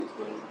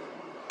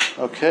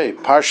Okay,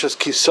 Parshas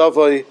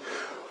Kisavai.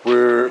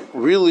 We're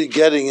really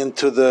getting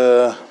into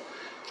the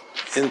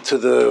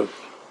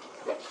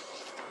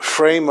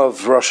frame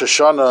of Rosh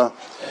Hashanah.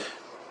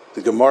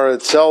 The Gemara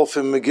itself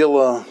in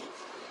Megillah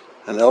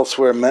and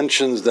elsewhere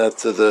mentions that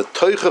the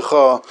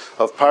Toichacha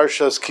of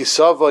Parshas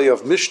Kisavai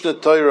of Mishnah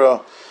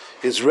Torah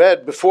is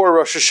read before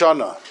Rosh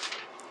Hashanah,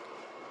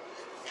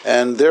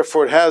 and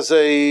therefore it has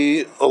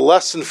a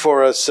lesson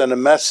for us and a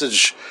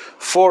message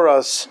for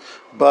us.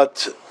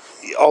 But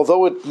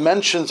although it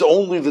mentions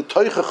only the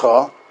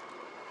Toichacha,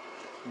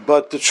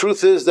 but the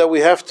truth is that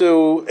we have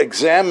to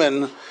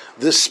examine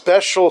this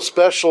special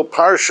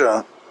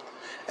parsha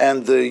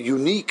and the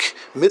unique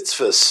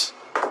mitzvahs,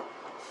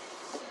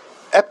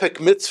 epic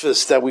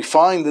mitzvahs that we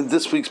find in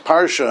this week's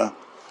parsha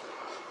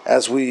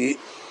as we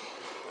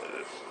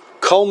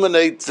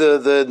culminate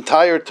the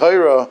entire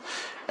Torah,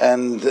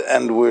 and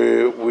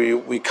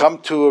we come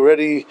to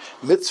already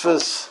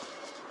mitzvahs,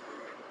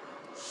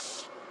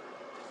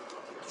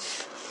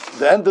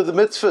 the end of the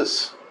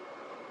mitzvahs,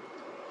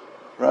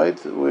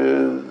 right?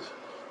 With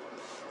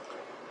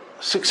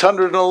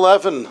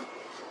 611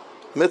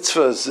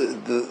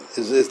 mitzvahs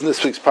is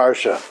this week's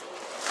parsha.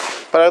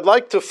 But I'd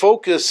like to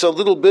focus a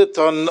little bit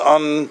on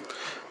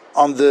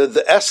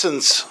the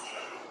essence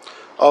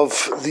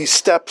of these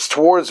steps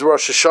towards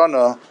Rosh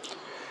Hashanah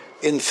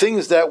in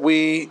things that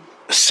we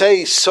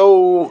say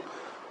so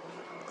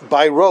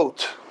by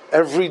rote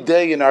every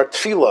day in our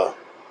tefillah.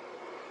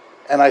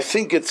 And I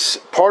think it's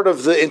part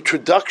of the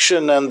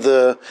introduction and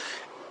the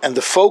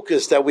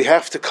focus that we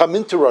have to come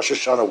into Rosh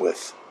Hashanah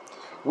with.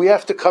 We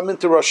have to come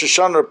into Rosh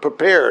Hashanah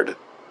prepared,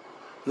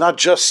 not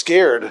just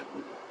scared.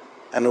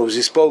 And as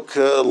he spoke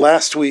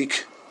last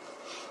week,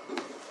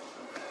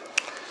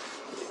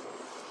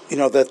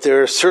 that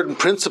there are certain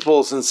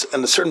principles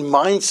and a certain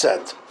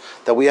mindset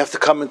that we have to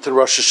come into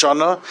Rosh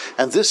Hashanah.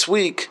 And this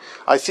week,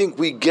 I think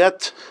we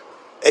get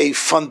a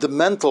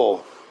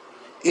fundamental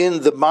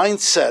in the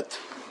mindset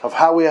of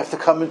how we have to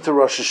come into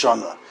Rosh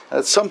Hashanah. And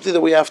it's something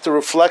that we have to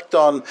reflect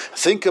on,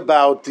 think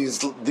about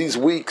these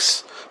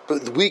weeks,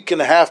 but the week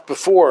and a half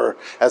before,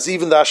 as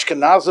even the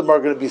Ashkenazim are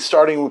going to be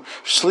starting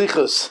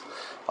Shlichus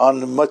on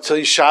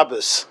Motzei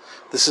Shabbos.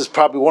 This is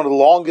probably one of the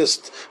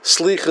longest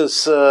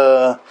Shlichus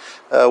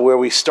where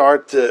we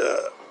start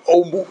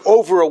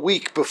over a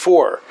week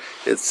before.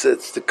 It's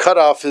the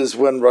cutoff is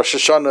when Rosh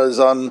Hashanah is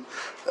on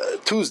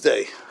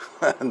Tuesday,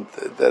 and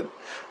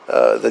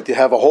that you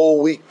have a whole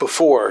week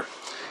before.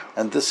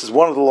 And this is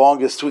one of the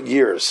longest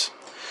years.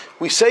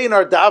 We say in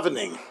our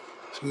davening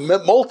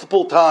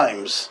multiple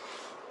times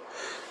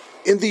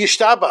in the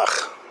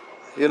Yishtabach.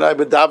 I've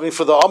been davening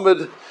for the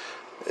Amid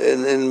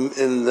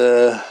in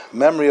the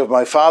memory of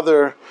my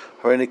father,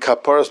 Harini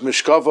Kaparas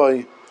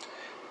Mishkavai,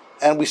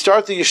 and we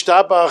start the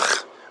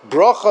Yishtabach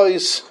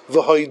Brachos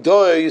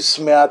v'hoidos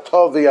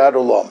me'atov v'yad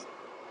olam,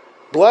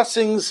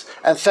 blessings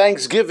and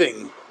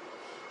thanksgiving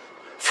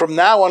from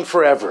now on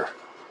forever.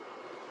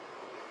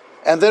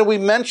 And then we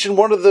mention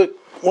one of the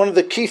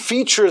key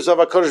features of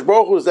HaKadosh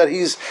Baruch Hu is that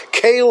he's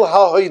Keil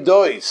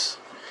HaHoidos.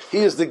 He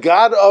is the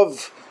God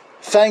of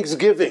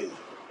thanksgiving.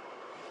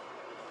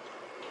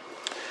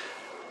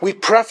 We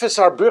preface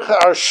our Bircha,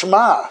 our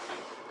Shema,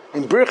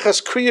 in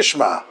Birchas Kriya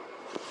Shema.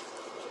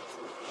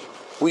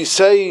 We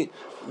say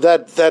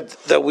that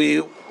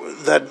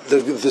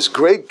this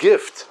great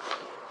gift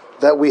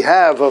that we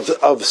have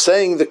of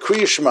saying the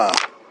Kriya Shema.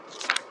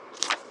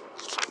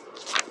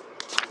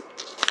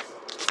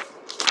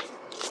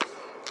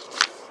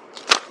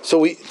 So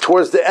we,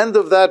 towards the end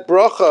of that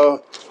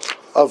bracha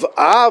of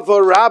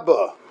Ava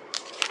Rabbah,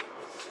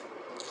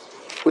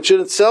 which in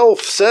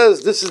itself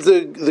says this is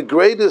the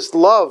greatest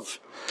love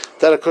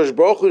that HaKadosh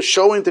Baruch Hu is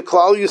showing to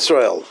Klal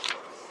Yisrael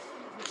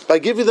by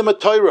giving them a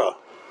Torah.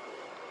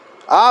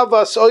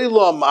 Avas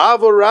Olam,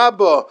 Ava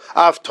Rabbah,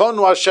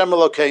 Avtonu Hashem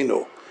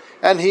Elokeinu.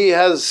 And he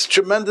has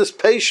tremendous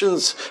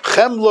patience,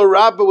 Chemla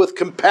Rabbah, with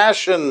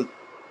compassion.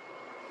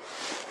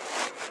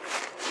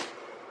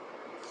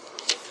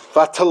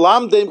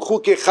 Vatalamdeim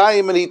Chukei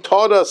Chaim, and he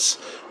taught us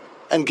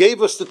and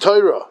gave us the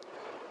Torah.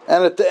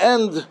 And at the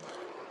end,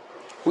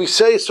 we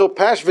say so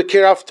pash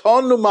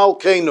v'keraftonu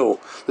malkeinu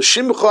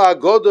l'shimcha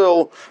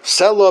agodol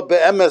sela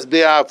be'emes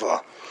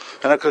be'ava,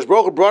 and HaKadosh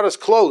Baruch Hu brought us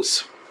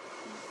close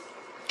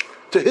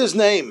to His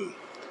name,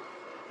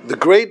 the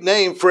great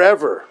name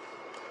forever,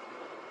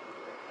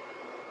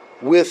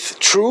 with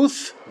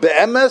truth,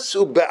 be'emes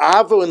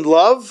u'be'ava, in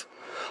love,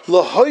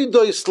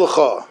 l'hoidos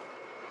l'cha,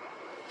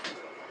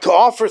 to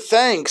offer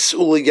thanks,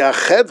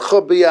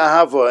 u'liyachedcha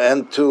b'yahava,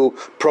 and to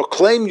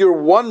proclaim your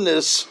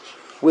oneness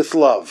with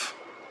love.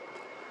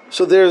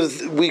 So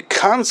we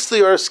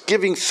constantly are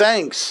giving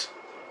thanks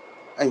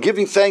and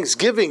giving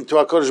thanksgiving to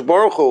HaKadosh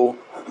Baruch Hu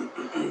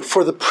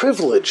for the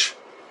privilege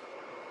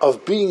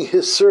of being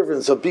His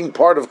servants, of being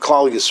part of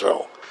Klal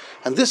Yisrael.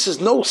 And this is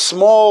no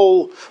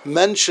small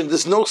mention,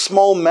 this is no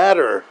small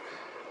matter.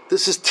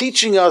 This is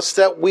teaching us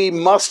that we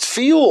must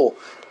feel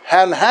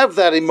and have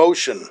that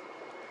emotion.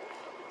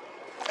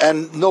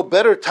 And no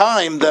better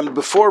time than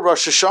before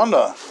Rosh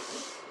Hashanah,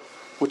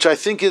 which I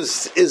think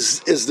is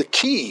the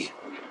key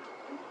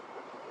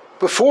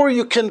Before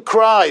you can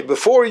cry,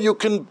 before you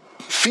can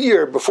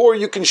fear, before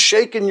you can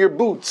shake in your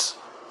boots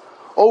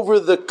over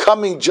the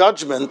coming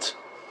judgment,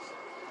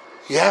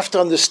 you have to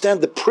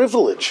understand the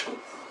privilege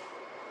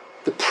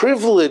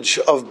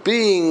of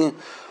being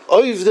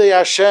Oivdei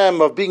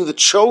Hashem, of being the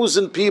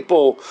chosen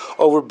people,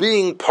 over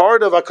being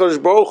part of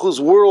HaKadosh Baruch Hu's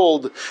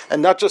world,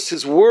 and not just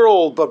His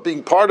world, but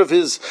being part of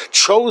His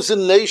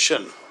chosen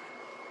nation.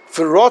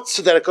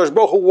 V'rotz, that HaKadosh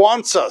Baruch Hu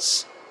wants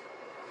us.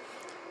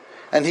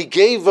 And He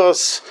gave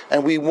us,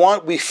 and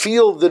we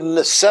feel the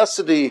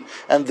necessity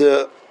and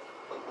the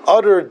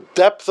utter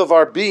depth of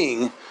our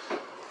being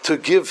to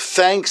give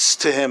thanks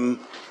to Him,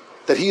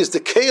 that He is the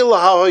Keil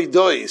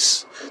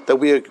HaHoidois, that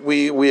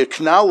we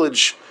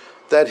acknowledge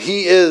that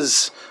He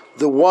is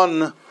the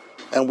one,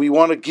 and we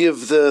want to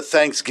give the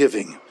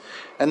thanksgiving.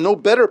 And no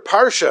better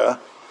parsha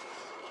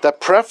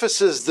that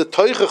prefaces the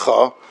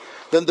Toichacha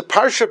than the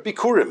parsha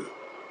Bikurim.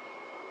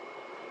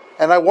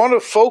 And I want to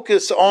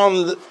focus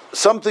on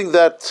something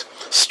that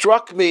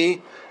struck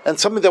me, and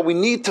something that we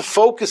need to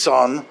focus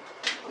on,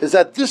 is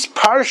that this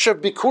parsha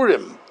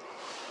Bikurim,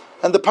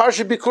 and the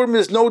parsha Bikurim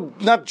is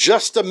not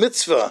just a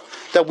mitzvah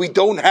that we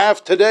don't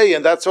have today,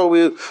 and that's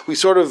why we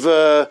sort of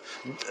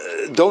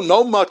don't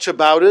know much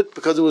about it,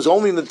 because it was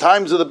only in the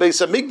times of the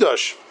Beis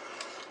Hamikdash.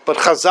 But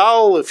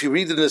Chazal, if you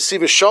read it in the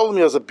Siva Shalom,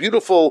 he has a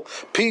beautiful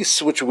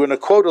piece, which we're going to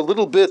quote a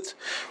little bit.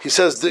 He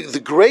says, the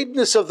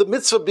greatness of the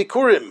mitzvah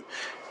Bikurim.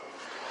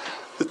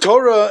 The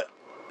Torah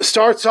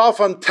starts off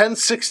on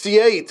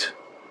 1068.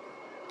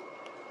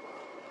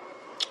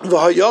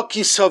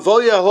 V'hayaki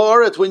savoya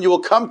ha'aret, when you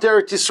will come to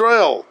Eretz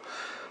Yisrael.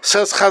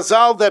 Says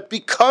Chazal that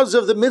because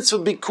of the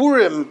mitzvah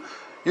Bikurim,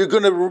 you're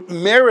going to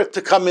merit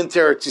to come into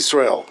Eretz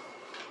Yisrael.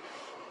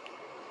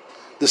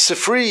 The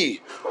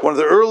Sifri, one of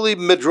the early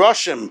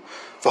midrashim,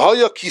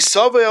 v'hayaki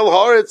savoya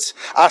ha'aretz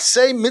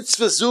asay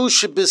mitzvah zu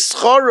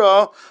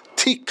shebischara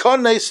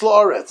tikones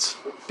la'aretz.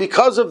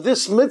 Because of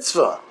this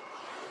mitzvah.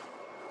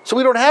 So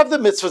we don't have the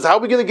mitzvahs. How are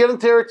we going to get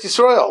into Eretz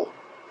Yisrael?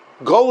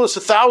 Golus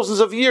of thousands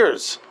of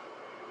years.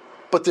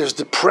 But there's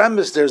the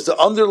premise, there's the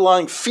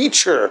underlying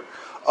feature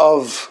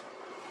of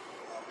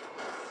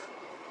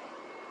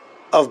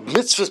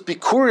mitzvahs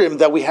Bikurim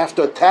that we have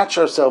to attach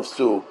ourselves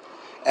to.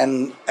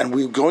 And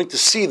we're going to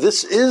see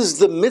this is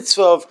the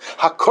mitzvah of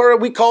Hakara,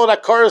 we call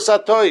it Hakara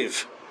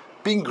Satoiv,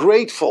 being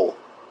grateful,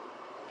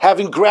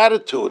 having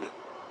gratitude.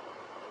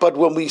 But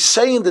when we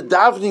say in the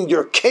davening,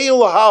 your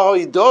Keil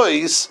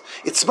HaHoidois,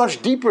 it's much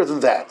deeper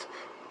than that.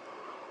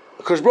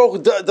 Because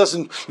Baruch Hu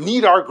doesn't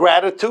need our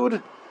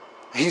gratitude.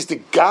 He's the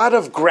God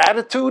of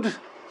gratitude.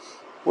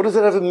 What does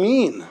that ever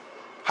mean?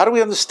 How do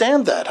we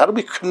understand that? How do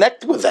we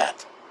connect with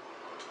that?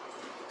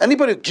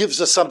 Anybody who gives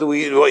us something,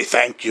 we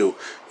thank you.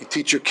 You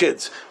teach your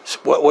kids.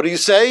 What do you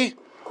say?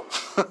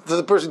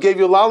 The person gave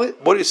you a lolly.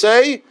 What do you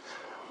say?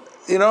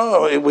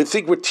 We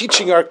think we're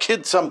teaching our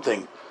kids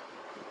something.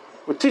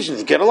 We're teaching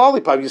to get a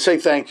lollipop. You say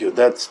thank you.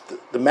 That's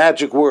the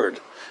magic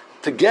word.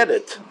 To get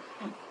it.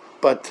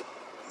 But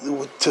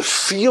to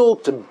feel,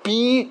 to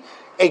be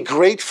a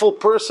grateful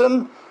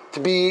person, to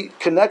be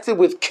connected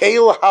with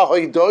Keil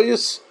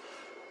HaHoidois,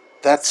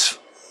 that's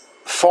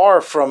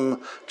far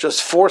from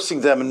just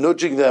forcing them and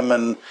nudging them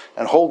and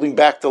holding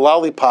back the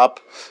lollipop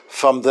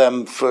from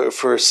them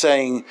for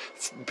saying,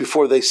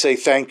 before they say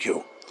thank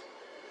you.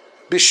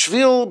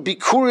 Bishvil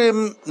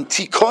Bikurim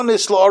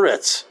Tikonis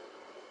La'aretz.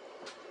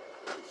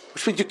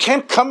 Which means you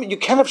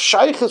can't have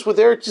shaykhs with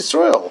Eretz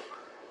Yisrael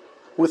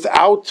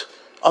without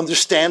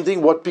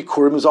understanding what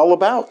Bikurim is all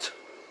about.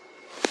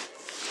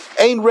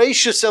 Ein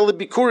reishis ele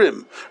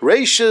Bikurim.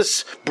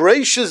 Reishis,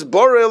 breishis,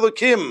 bore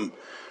elokim.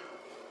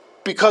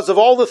 Because of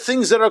all the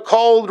things that are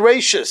called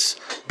reishis.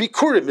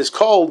 Bikurim is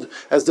called,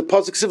 as the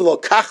pasuk says, lo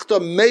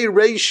kachta me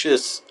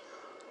reishis,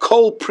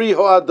 kol pri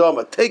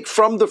ha'adama. Take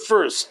from the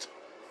first.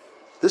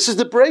 This is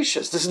the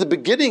breishis. This is the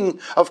beginning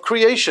of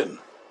creation.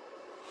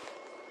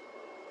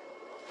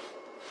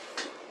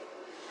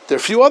 There are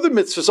a few other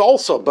mitzvahs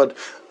also, but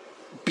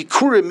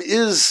Bikurim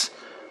is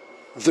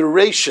the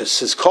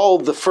reishis, is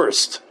called the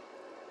first.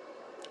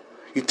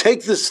 You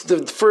take the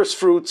first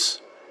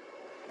fruits,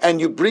 and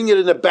you bring it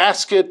in a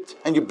basket,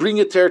 and you bring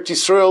it to Eretz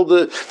Yisrael.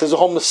 There's a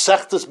whole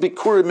Masechtas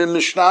Bikurim in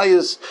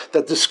Mishnayos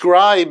that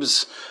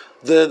describes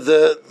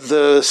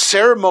the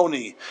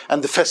ceremony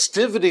and the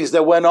festivities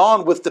that went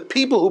on with the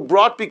people who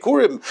brought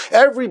Bikurim.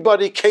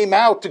 Everybody came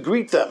out to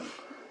greet them.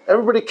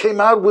 Everybody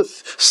came out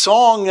with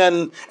song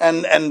and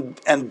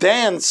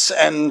dance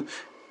and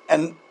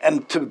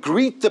to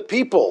greet the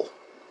people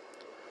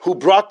who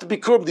brought the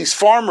Bikurim, these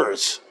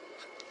farmers.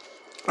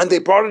 And they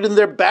brought it in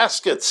their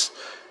baskets.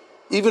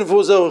 Even if it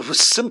was a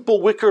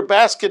simple wicker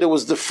basket, it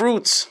was the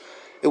fruits.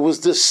 It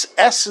was this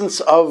essence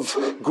of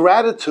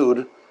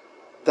gratitude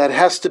that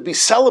has to be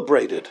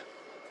celebrated.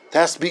 It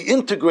has to be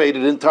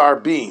integrated into our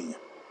being.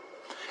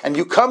 And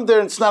you come there,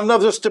 and it's not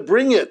enough just to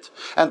bring it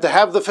and to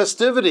have the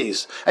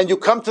festivities. And you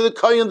come to the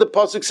kohen, the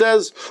pasuk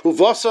says,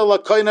 "Uvasa la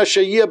kohen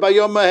sheyeh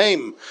bayom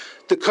hahem,"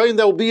 the kohen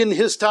that will be in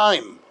his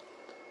time.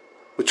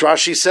 Which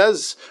Rashi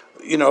says,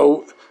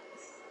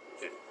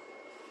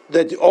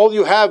 that all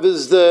you have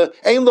is the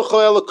Ein L'cha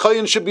Ela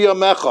Kohen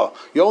Shebiyamecha.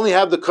 You only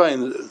have the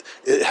Kohen.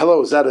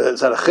 Hello, is that a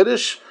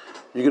chiddush?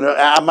 You're gonna.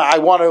 I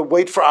want to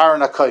wait for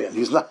Aaron HaKohen.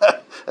 He's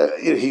not.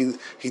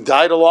 He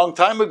died a long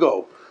time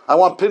ago. I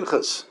want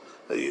Pinchas.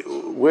 Where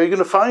are you going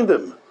to find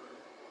him?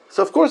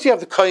 So of course you have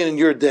the Kohen in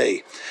your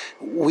day.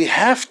 We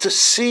have to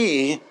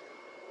see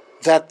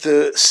that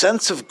the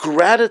sense of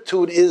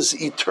gratitude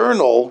is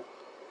eternal,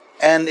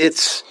 and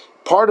it's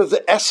part of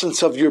the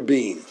essence of your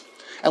being.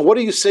 And what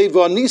do you say?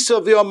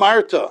 V'anisa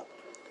v'amarta.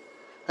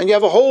 And you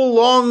have a whole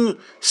long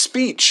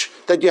speech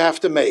that you have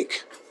to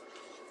make.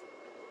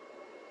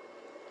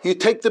 You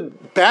take the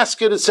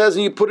basket, it says,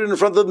 and you put it in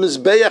front of the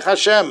Mizbeach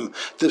Hashem,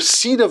 the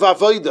seat of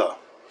Avodah.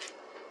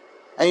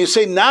 And you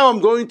say, now I'm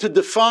going to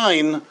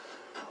define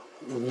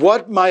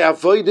what my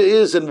Avodah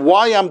is and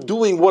why I'm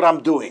doing what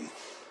I'm doing.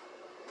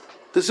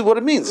 This is what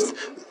it means.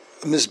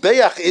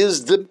 Mizbeach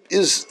is the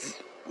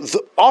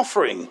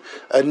offering.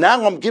 And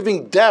now I'm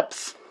giving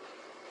depth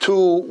to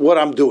what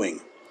I'm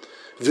doing.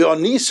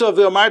 Ve'onisa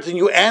ve'omart, and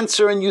you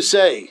answer and you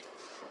say,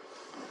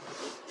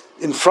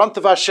 in front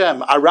of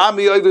Hashem,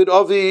 Arami Ovid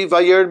Ovi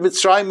Vayer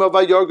Mitzrayim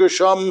Vayorger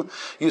Sham.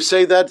 You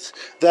say that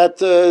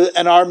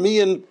an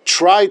Aramean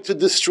tried to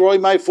destroy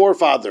my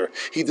forefather.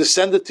 He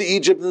descended to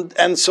Egypt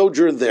and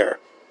sojourned there.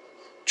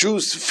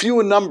 Jews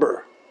few in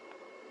number,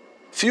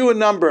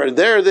 and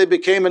there they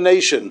became a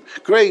nation,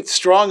 great,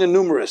 strong, and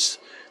numerous.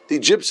 The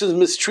Egyptians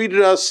mistreated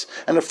us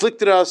and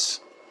afflicted us,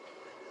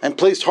 and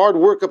placed hard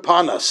work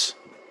upon us.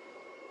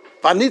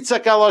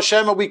 Vanitzak al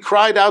Hashem, and we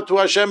cried out to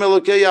Hashem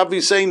Elokei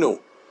Aviseinu.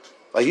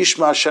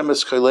 Vayishma Hashem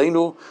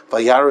escheleinu,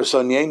 vayaris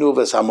onyenu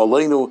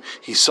v'samolenu.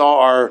 He saw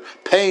our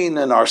pain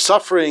and our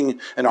suffering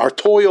and our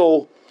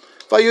toil.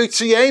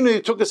 Vayotzienu, He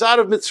took us out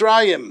of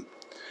Mitzrayim,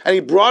 and He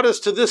brought us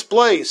to this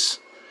place,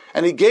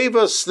 and He gave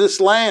us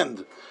this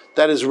land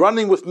that is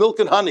running with milk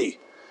and honey.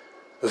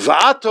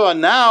 Va'ato,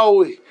 and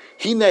now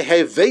hine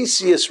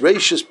hevesius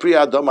reishis pri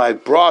Adam, I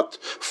brought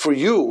for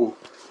you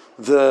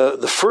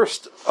the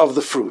first of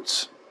the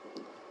fruits,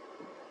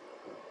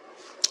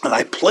 and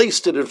I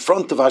placed it in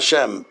front of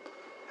Hashem.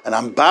 And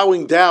I'm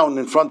bowing down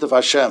in front of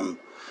Hashem.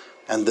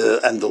 And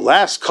the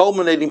last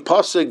culminating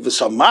pasuk,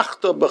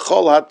 v'samachta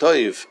b'chol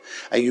hatoiv,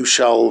 and you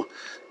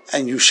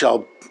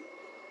shall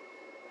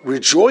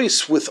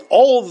rejoice with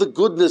all the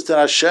goodness that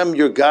Hashem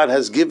your God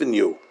has given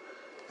you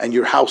and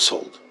your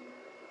household.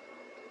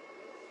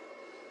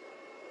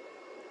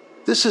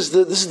 This is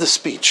the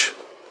speech.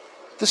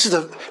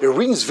 It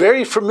rings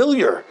very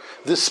familiar,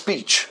 this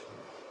speech.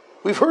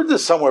 We've heard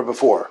this somewhere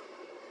before.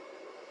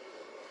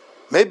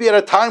 Maybe at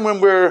a time when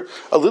we're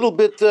a little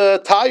bit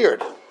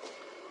tired.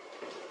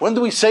 When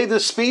do we say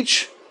this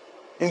speech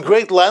in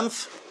great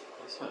length?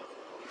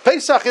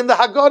 Pesach in the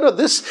Haggadah.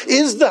 This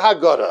is the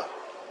Haggadah.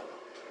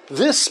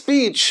 This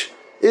speech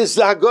is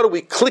the Haggadah.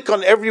 We click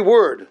on every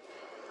word.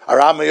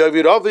 That's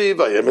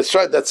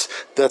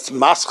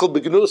maschel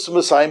begnus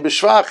Messiah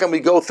b'shvach, and we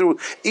go through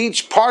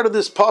each part of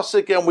this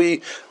pasuk and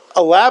we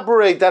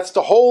elaborate. That's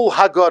the whole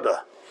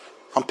Haggadah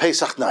on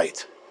Pesach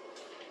night.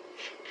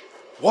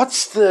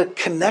 What's the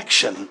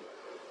connection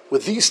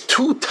with these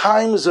 2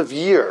 times of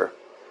year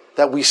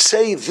that we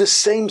say this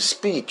same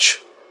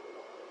speech?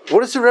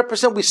 What does it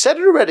represent? We said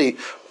it already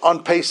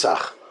on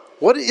Pesach.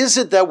 What is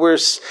it that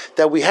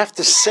we have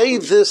to say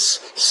this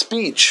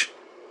speech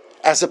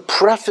as a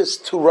preface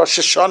to Rosh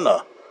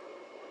Hashanah?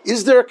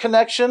 Is there a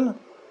connection?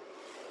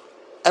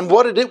 And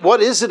what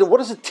is it, and what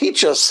does it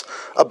teach us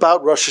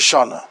about Rosh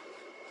Hashanah?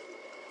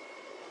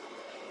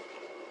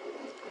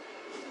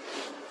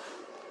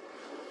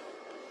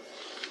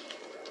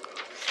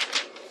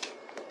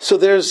 So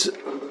there's,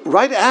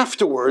 right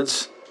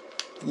afterwards,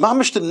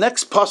 mamish the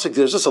next pasuk,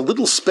 there's just a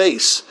little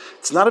space.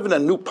 It's not even a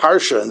new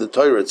parsha in the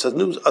Torah. It's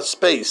a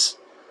space.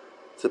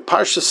 It's a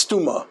parsha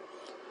stuma.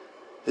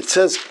 It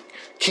says,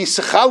 Ki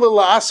sechal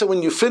la'asa,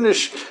 when you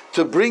finish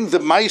to bring the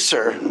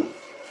meiser,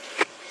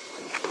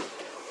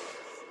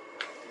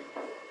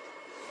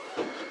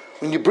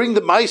 when you bring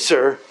the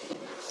meiser,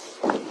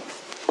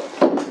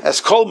 as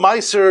called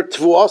meiser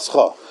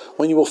tvuoscha,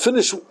 when you will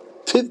finish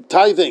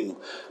tithing,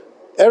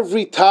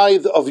 every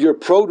tithe of your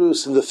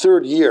produce in the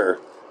 3rd year,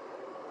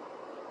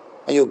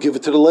 and you'll give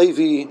it to the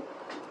Levi,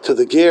 to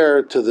the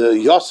Ger, to the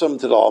Yosem,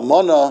 to the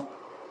Almana,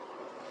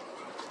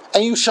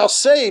 and you shall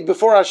say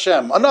before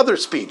Hashem, another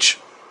speech.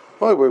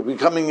 Boy, we're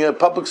becoming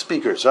public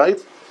speakers, right?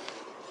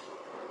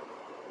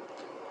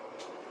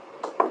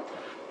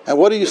 And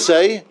what do you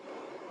say?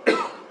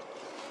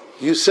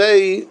 You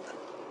say,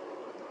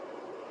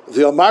 I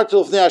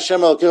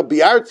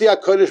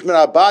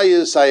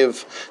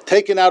have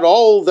taken out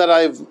all that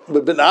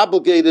I've been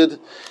obligated,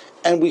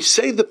 and we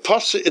say the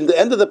parsha in the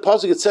end of the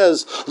pasuk. It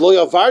says, "Lo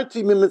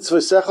yavarti mi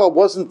mitzvosecha."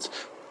 Wasn't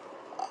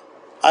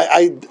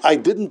I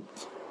didn't.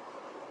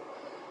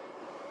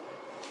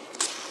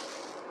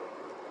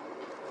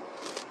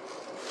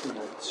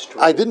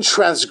 I didn't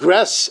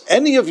transgress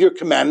any of your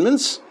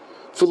commandments.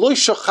 V'lo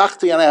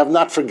shachachti, and I have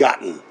not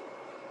forgotten.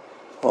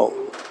 Well,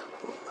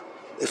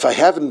 if I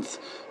haven't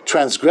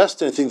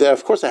transgressed anything there.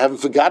 Of course, I haven't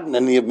forgotten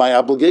any of my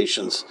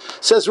obligations.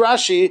 Says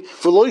Rashi,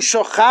 "V'lo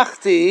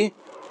shochachti."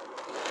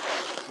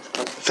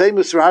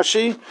 Famous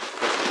Rashi.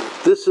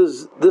 This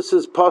is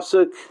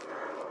pasuk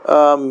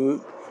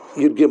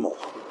Yud Gimel.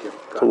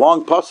 It's a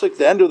long pasuk.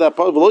 The end of that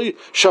pasuk, "V'lo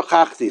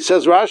shochachti."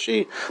 Says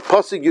Rashi,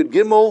 pasuk Yud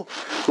Gimel,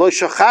 "Lo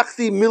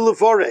shochachti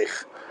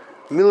milevorech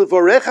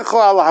milevorechacho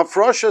al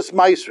hafroshas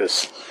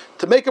maisris."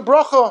 To make a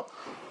bracha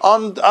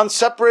on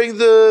separating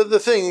the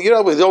thing. We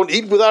don't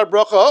eat without a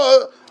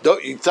bracha.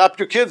 Don't you stop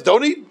your kids?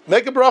 Don't eat.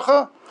 Make a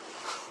bracha.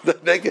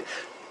 Make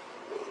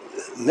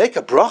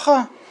a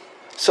bracha.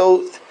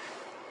 So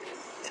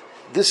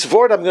this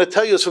word I'm going to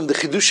tell you is from the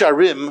Chidush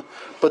Arim,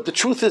 but the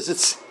truth is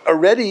it's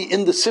already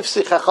in the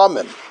Sifsei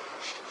Chachamim.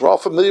 We're all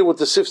familiar with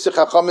the Sifsei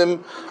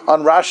Chachamim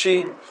on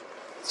Rashi.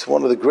 It's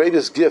one of the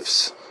greatest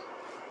gifts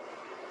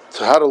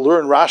to how to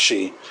learn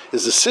Rashi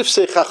is the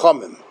Sifsei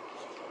Chachamim.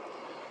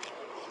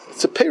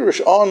 It's a perush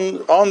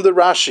on the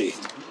Rashi,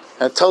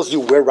 and it tells you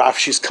where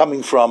Rashi's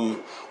coming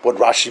from, what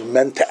Rashi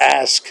meant to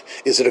ask.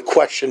 Is it a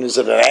question? Is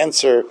it an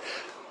answer?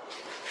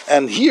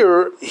 And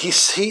here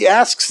he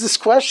asks this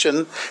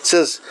question.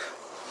 Says,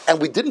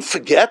 and we didn't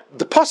forget.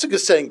 The pasuk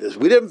is saying this.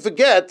 We didn't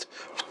forget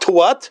to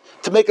what?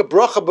 To make a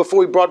bracha before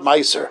we brought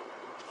meiser.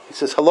 He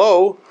says,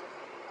 hello,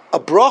 a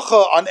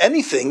bracha on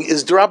anything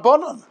is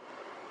d'Rabbanan.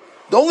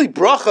 The only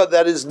bracha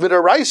that is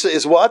midaraisa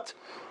is what?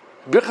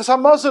 Birchas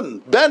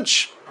hamazon,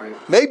 bench. Right.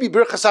 Maybe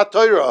Birchas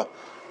HaTorah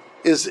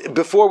is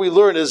before we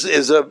learn is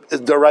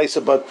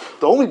daraisa, but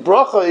the only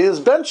bracha is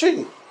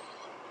benching.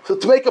 So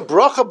to make a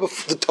bracha,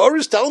 the Torah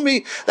is telling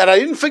me that I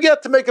didn't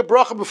forget to make a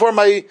bracha before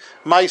my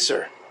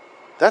meiser.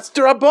 That's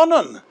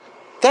d'Rabbanan.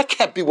 That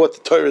can't be what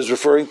the Torah is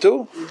referring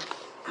to.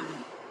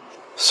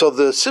 So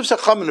the Sifsei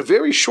Chachamim, in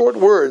very short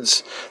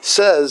words,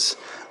 says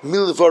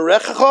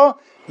milvarechacha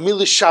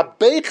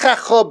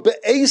milishabechacha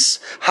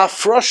be'es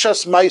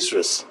hafroshas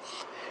meisris.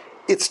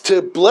 It's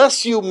to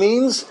bless you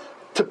means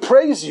to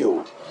praise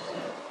you.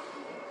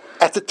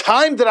 At the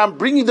time that I'm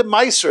bringing the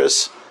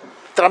meisris,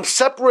 that I'm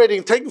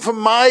separating, taking from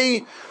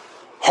my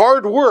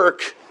hard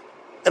work,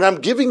 and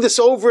I'm giving this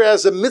over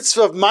as a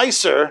mitzvah of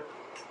meiser,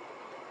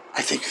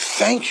 I think,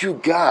 thank you,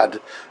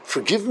 God, for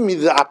giving me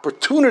the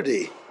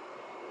opportunity,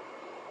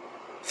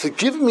 to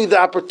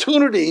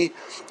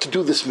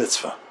do this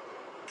mitzvah.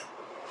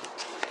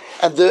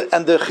 And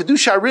the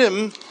Chidush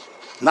Arim,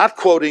 not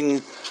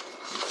quoting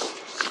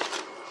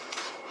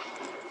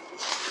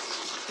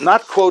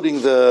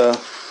the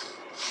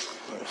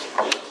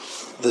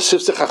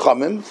Sifsei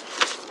Chachamim,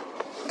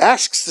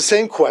 asks the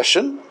same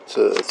question.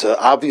 It's an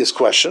obvious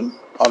question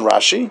on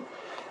Rashi,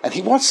 and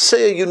he wants to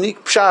say a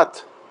unique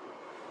pshat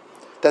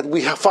that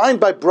we find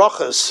by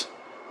brachas,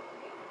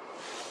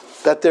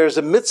 that there's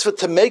a mitzvah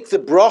to make the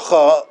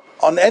bracha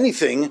on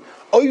anything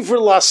over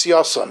las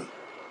yasan.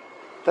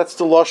 That's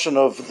the lashon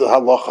of the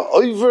halacha.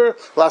 Over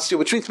las yasan,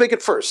 which means make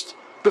it first.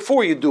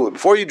 Before you do it,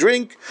 before you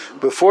drink,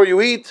 before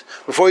you eat,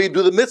 before you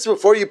do the mitzvah,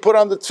 before you put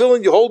on the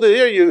tefillin, you hold it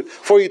here,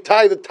 before you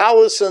tie the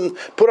talus and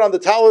put on the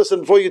talus,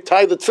 and before you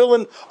tie the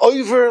tefillin,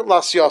 over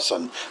las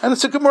yasan. And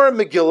it's a Gemara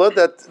Megillah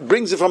that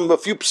brings it from a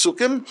few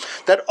psukim,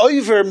 that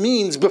over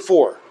means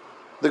before.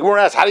 The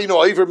Gemara asks, how do you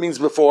know over means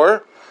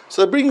before?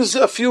 So it brings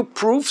a few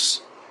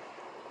proofs,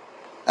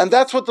 and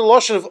that's what the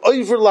lashon of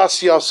over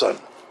las yasan.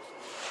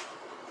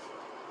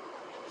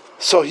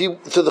 So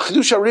the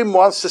Chidush Arim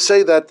wants to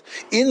say that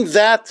in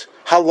that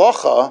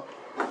halacha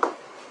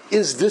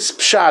is this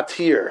pshat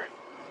here.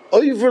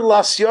 Over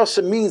las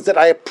yasa means that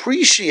I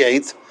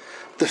appreciate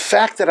the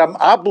fact that I'm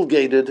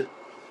obligated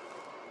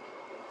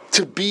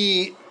to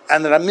be,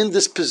 and that I'm in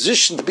this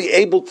position to be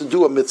able to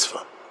do a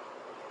mitzvah,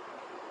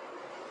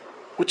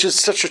 which is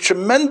such a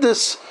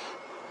tremendous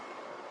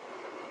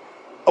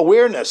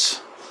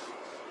awareness.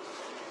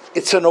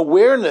 It's an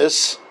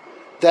awareness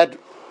that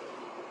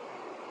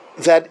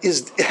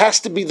it has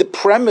to be the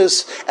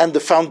premise and the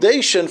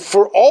foundation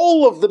for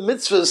all of the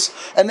mitzvahs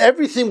and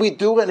everything we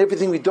do and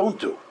everything we don't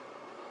do.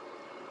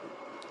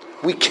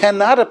 We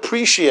cannot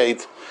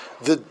appreciate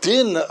the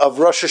din of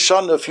Rosh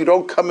Hashanah if you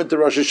don't come into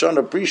Rosh Hashanah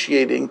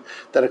appreciating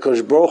that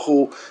HaKadosh Baruch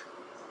Hu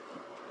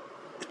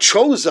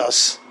chose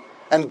us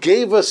and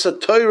gave us a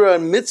Torah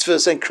and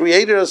mitzvahs and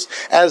created us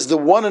as the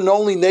one and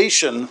only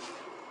nation,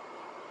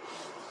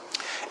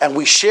 and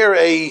we share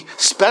a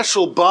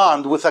special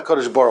bond with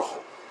HaKadosh Baruch Hu.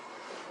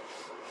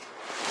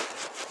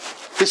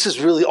 This is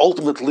really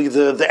ultimately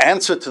the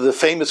answer to the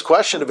famous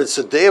question: if it's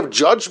the day of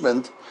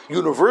judgment,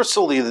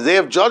 universally the day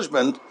of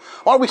judgment,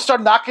 why don't we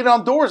start knocking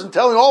on doors and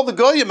telling all the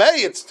goyim,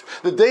 hey, it's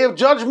the day of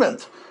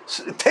judgment.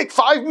 Take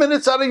 5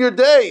 minutes out of your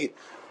day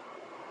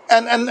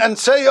and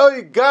say,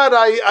 oh God,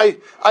 I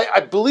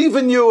believe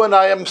in you, and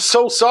I am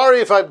so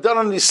sorry if I've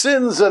done any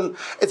sins, and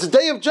it's a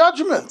day of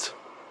judgment.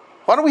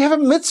 Why don't we have a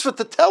mitzvah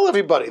to tell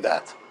everybody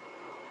that?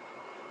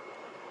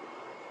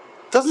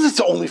 Doesn't it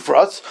only for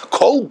us?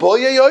 Kol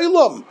boyei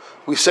olam.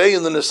 We say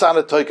in the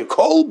Nisana Toika,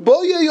 Kol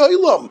boyei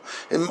olam.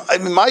 In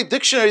my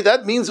dictionary,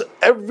 that means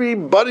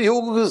everybody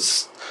who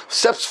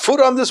steps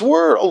foot on this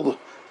world.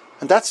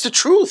 And that's the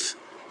truth.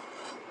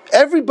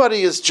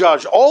 Everybody is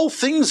judged. All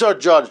things are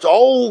judged.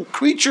 All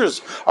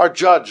creatures are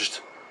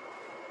judged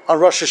on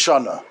Rosh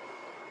Hashanah.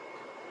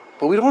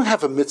 But we don't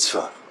have a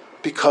mitzvah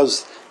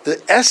because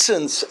the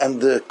essence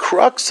and the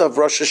crux of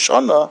Rosh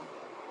Hashanah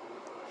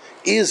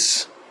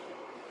is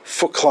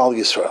for Klal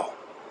Yisrael.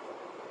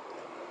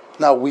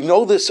 Now, we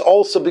know this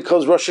also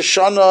because Rosh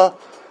Hashanah,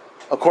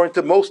 according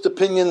to most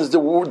opinions, the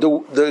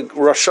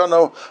Rosh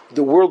Hashanah,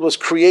 the world was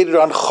created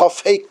on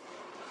Chafei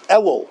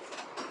Elul.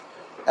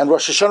 And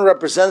Rosh Hashanah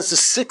represents the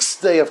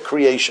 6th day of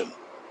creation,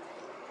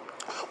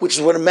 which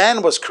is when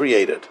man was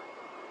created.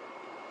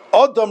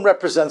 Adam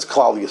represents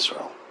Klal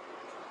Yisrael.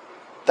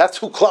 That's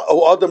who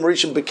Adam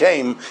Rishon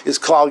became, is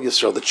Klal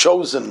Yisrael, the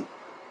chosen,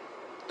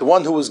 the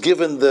one who was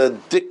given the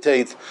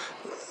dictate,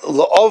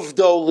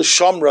 L'Avdo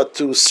L'Shamra,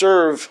 to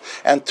serve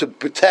and to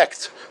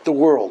protect the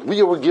world.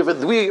 We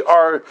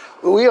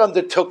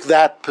undertook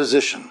that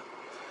position.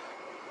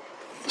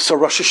 So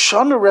Rosh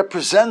Hashanah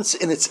represents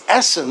in its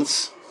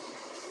essence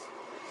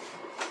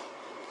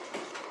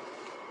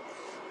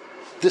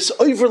this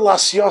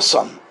Overlas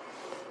Yasan,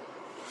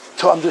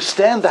 to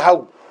understand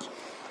how,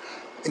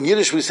 in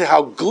Yiddish we say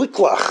how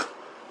gliklach,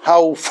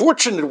 how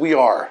fortunate we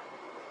are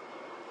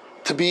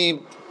to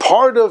be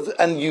part of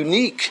and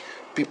unique,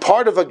 be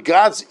part of a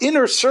God's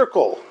inner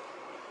circle.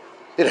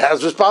 It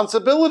has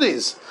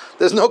responsibilities.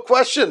 There's no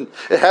question.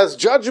 It has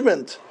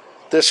judgment.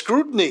 There's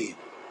scrutiny.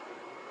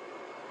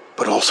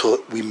 But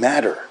also we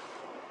matter.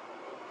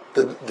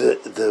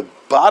 The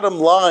bottom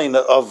line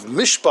of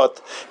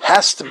Mishpat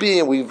has to be,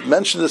 and we've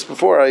mentioned this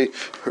before, I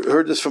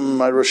heard this from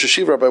my Rosh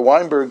Hashiva, Rabbi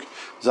Weinberg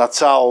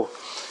Zatzal.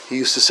 He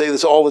used to say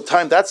this all the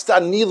time. That's the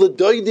Ani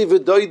L'Doidi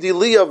V'Doidi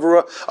Li of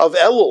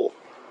Elul.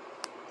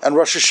 And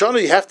Rosh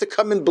Hashanah, you have to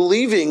come in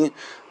believing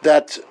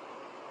that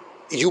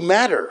you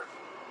matter.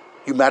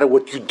 You matter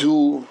what you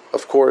do,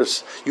 of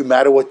course. You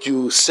matter what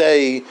you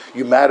say.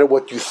 You matter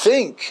what you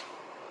think.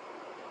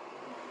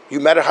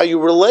 You matter how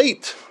you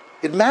relate.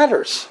 It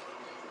matters.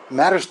 It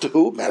matters to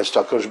who? It matters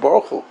to HaKadosh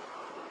Baruch Hu.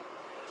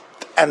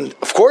 And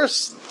of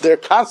course, there are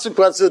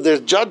consequences,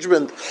 there's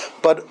judgment,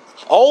 but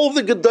all of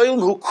the Gedolim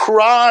who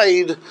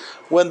cried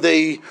when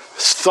they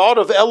thought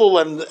of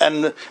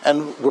Elul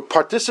and were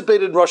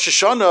participated in Rosh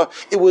Hashanah,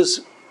 it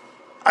was,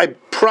 I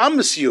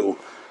promise you,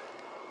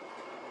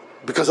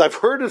 because I've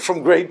heard it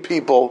from great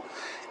people,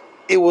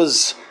 it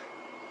was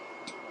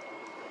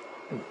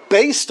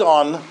based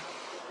on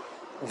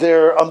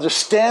their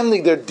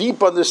understanding, their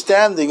deep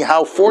understanding,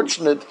 how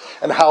fortunate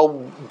and how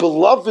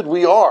beloved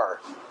we are,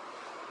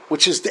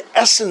 which is the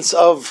essence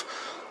of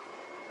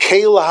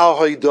Keila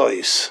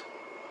HaHoidois.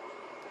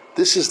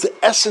 This is the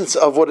essence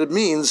of what it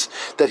means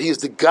that He is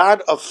the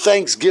God of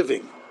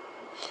thanksgiving.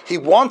 He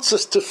wants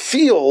us to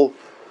feel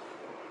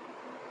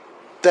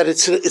that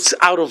it's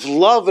out of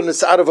love and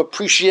it's out of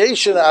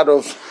appreciation, out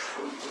of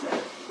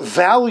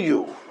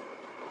value,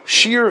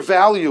 sheer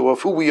value of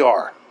who we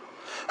are.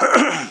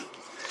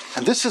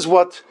 And this is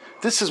what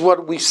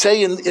we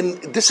say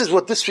this is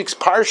what this week's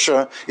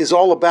parsha is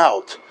all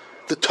about.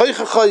 The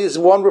Toichacha is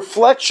one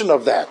reflection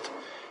of that.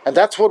 And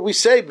that's what we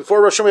say.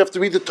 Before Rosh Hashanah, we have to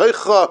read the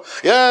Toichacha.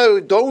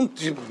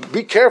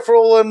 Be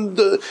careful, and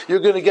you're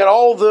going to get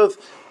all the...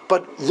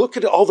 But look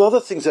at all the other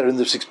things that are in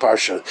this week's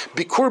parsha.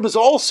 Bikurim is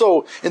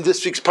also in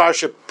this week's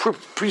parsha,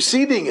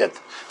 preceding it.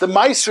 The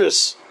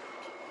Maisris,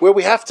 where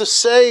we have to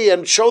say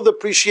and show the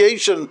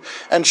appreciation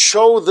and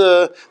show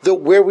the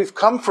where we've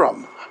come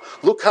from.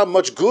 Look how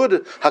much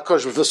good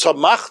HaKadosh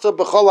v'samachta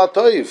b'chol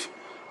ha'toiv.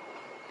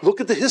 Look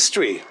at the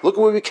history. Look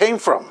at where we came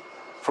from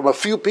a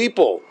few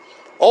people,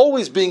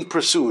 always being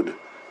pursued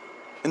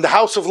in the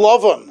house of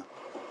Lavan.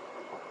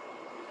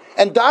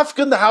 And Dafka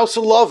in the house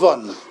of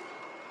Lavan,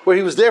 where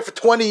he was there for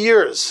 20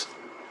 years.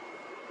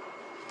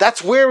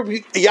 That's where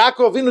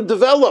Yaakov Avinu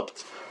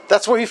developed.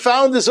 That's where he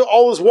found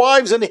all his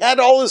wives and he had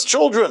all his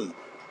children.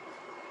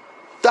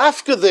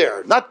 Dafka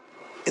there, not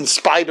in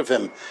spite of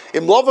him.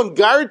 In Lavan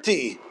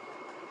Garti,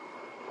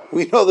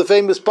 we know the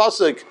famous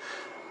pasuk,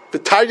 the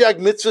Taryag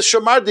mitzvah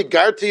shamarti.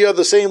 Garti are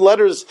the same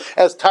letters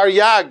as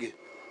Taryag.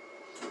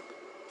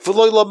 But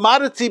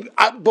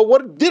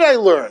what did I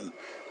learn?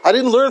 I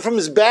didn't learn from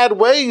his bad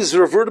ways.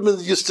 Rav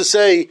Erdman used to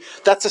say,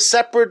 that's a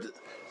separate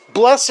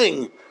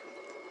blessing.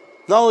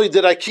 Not only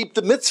did I keep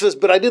the mitzvahs,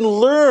 but I didn't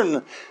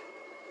learn,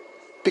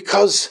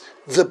 because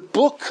the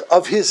book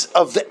of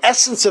the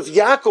essence of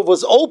Yaakov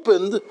was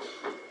opened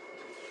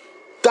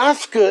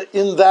dafka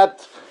in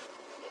that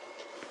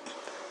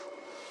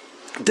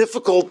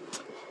difficult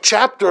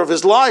chapter of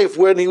his life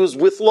when he was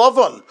with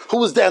Lavan, who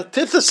was the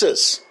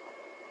antithesis.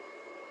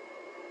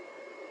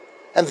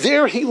 And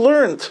there he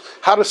learned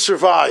how to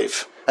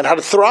survive and how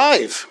to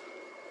thrive.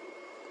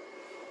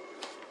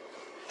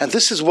 And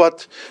this is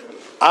what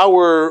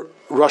our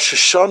Rosh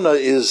Hashanah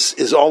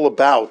is all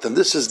about. And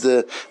this is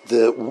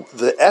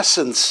the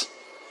essence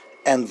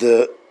and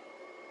the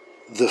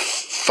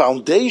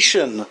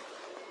foundation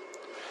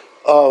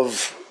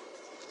of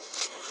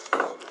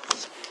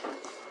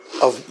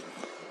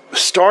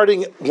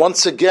starting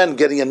once again,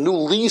 getting a new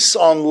lease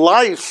on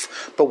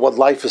life, but what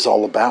life is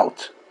all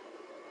about.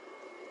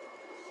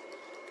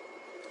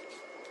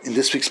 In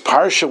this week's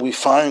parsha, we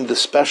find the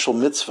special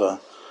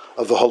mitzvah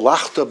of the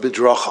halachta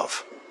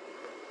b'drachav,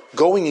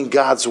 going in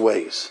God's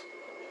ways,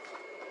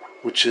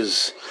 which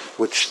it's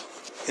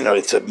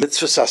a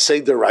mitzvah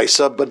saseh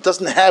deraisa, but it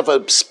doesn't have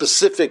a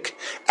specific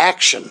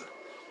action.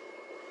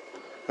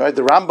 Right?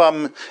 The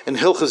Rambam in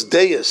Hilchos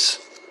Deis,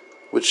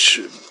 which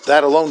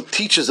that alone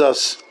teaches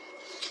us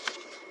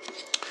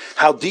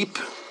how deep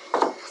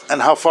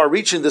and how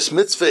far-reaching this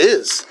mitzvah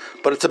is,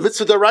 but it's a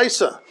mitzvah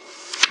deraisa.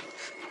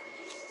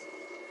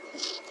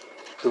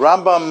 The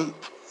Rambam,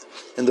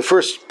 in the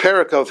first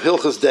parak of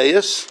Hilchos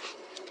Deis,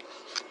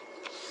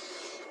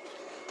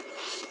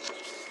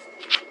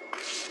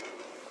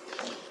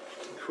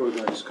 before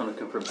that, I just want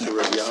to confirm. So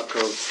Rabbi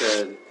Yaakov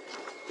said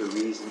the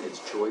reason it's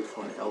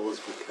joyful in El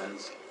is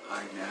because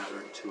I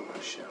matter to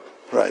Hashem.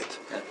 Right,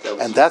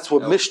 and that's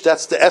what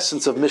that's the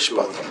essence of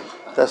mishpat.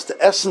 That's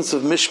the essence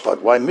of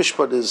mishpat. Why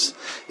mishpat is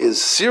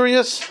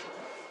serious,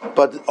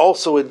 but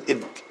also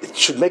it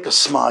should make us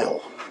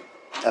smile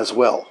as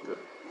well.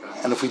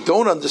 And if we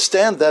don't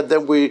understand that,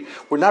 then we're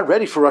not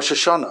ready for Rosh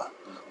Hashanah.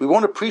 We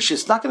won't appreciate.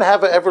 It's not going to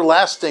have an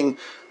everlasting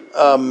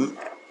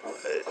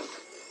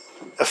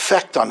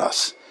effect on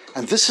us.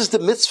 And this is the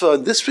mitzvah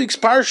in this week's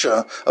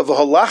parsha of a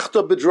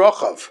halachta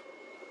b'drachav.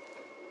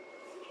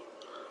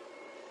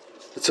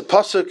 It's a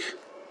pasuk.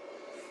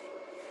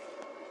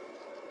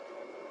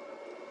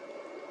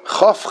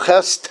 Chof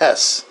ches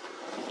tes.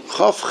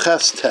 Chof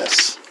ches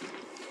tes.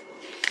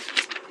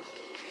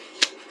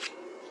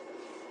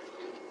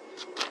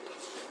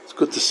 It's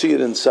good to see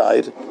it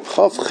inside.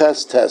 Chof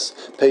ches tes,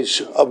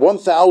 page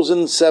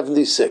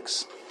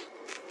 1076.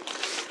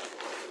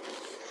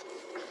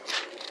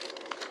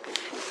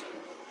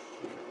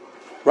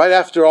 Right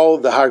after all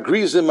the Har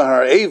Grizim,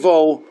 Har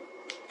Evo,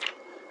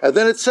 and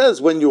then it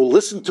says, when you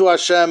listen to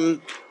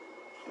Hashem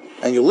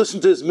and you listen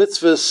to His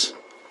mitzvahs,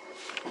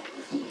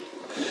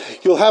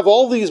 you'll have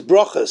all these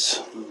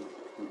brachas.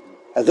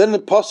 And then in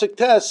Pasuk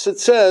Tes,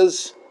 it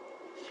says,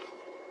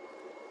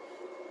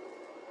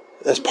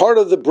 as part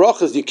of the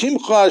brachas,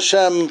 Yikimcha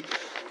Hashem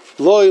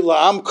loy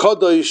la'am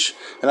kadosh,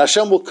 and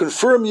Hashem will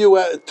confirm you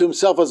to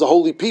Himself as a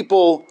holy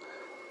people.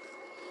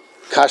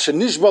 Kasha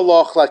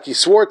nishbalach, like He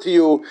swore to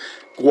you.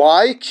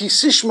 Why? Ki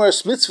sishmar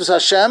mitzvahs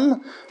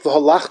Hashem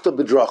v'halachta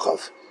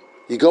b'drachav.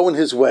 You go in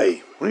His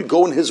way. When you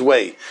go in His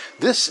way,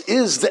 this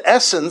is the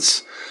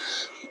essence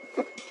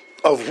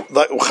of,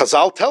 like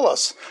Chazal tell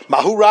us,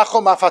 Mahu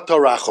Rachom Afato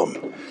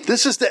Rachom.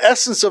 This is the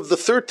essence of the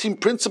 13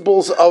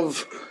 principles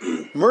of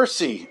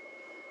mercy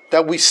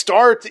that we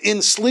start in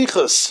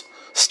Slichus,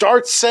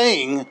 start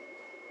saying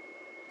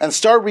and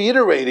start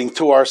reiterating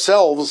to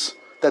ourselves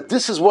that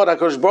this is what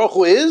HaKadosh Baruch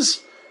Hu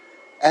is,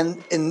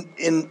 and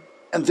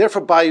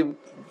therefore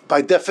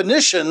by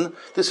definition,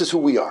 this is who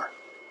we are.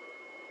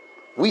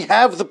 We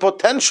have the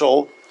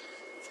potential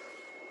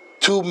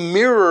to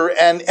mirror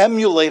and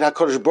emulate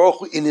HaKadosh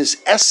Baruch Hu in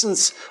His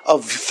essence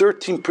of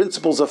 13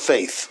 principles of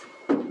faith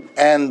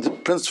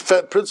and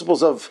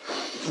principles of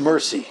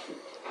mercy.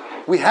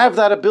 We have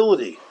that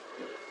ability.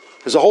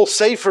 There's a whole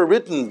sefer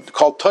written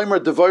called Tomer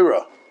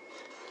Devorah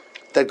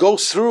that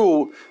goes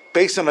through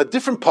based on a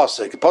different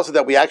pasuk, a pasuk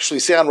that we actually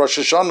say on Rosh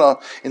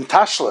Hashanah in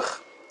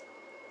Tashlech,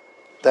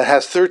 that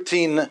has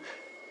 13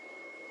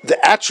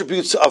 the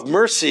attributes of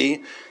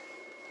mercy.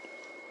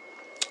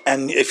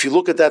 And if you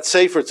look at that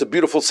sefer, it's a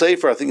beautiful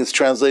sefer. I think it's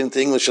translated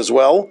into English as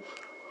well.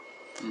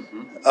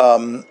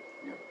 Mm-hmm.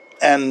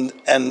 And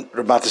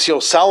Rabbi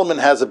Solomon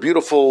has a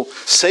beautiful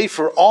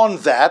sefer on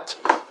that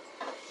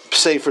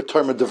sefer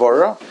Tomer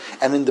Devorah.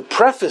 And in the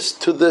preface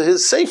to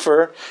his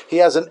sefer, he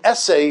has an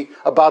essay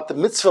about the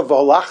mitzvah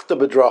v'halachta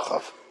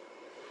b'drachav.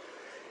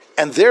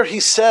 And there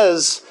he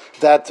says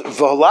that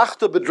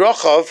v'halachta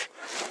b'drachav,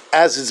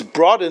 as is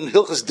brought in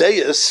Hilchos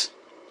Deis,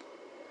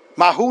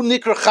 mahu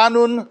nikra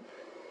chanun,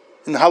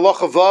 in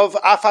Halacha Vav,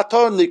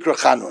 afator nikra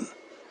chanun.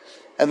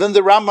 And then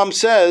the Rambam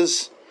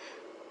says,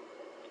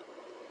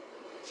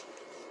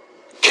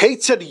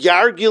 Ketzad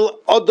yargil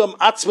odom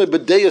atzme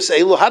b'deis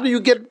elu. How do you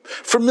get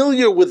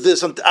familiar with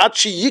this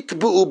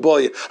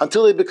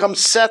until they become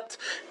set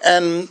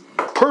and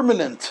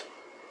permanent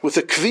with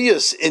a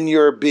kviyas in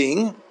your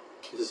being?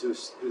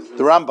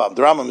 The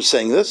Rambam is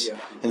saying this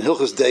in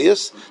Hilchos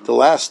Deis, the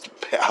last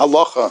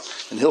halacha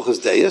in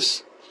Hilchos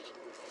Deis.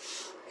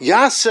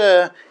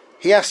 Yaseh,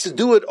 he has to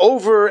do it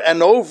over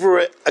and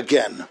over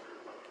again.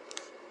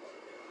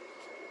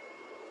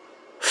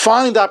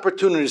 Find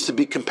opportunities to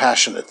be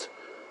compassionate.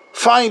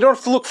 Fine, you don't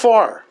have to look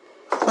far.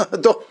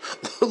 Don't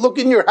look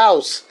in your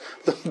house.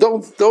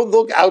 Don't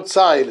look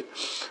outside.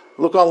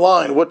 Look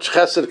online. What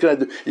chesed can I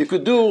do? You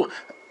could do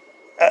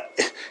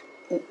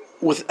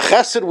with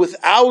chesed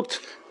without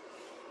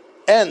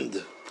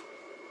end,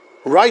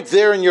 right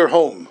there in your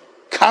home,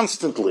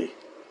 constantly.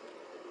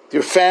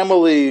 Your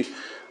family,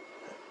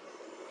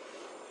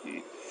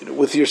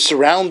 with your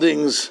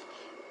surroundings,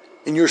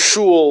 in your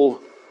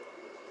shul,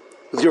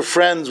 with your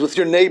friends, with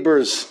your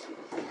neighbors.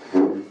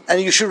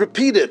 And you should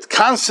repeat it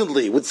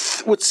constantly with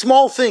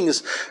small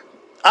things.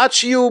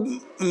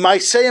 Achiyu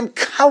maiseyim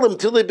kalim,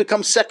 till they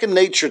become second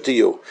nature to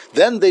you.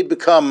 Then they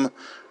become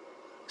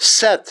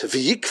set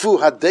v'yikvu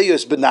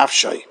hadeyos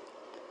benafshay.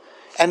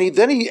 And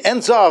then he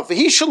ends off,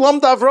 He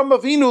shalom Avram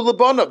Avinu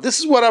lebanav. This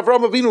is what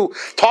Avram Avinu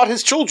taught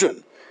his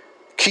children.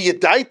 Ki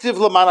yedaitiv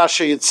leman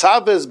asher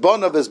yitzav es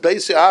banav es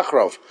beis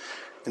achrav.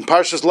 In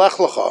Parshas Lech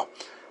Lecha.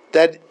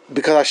 That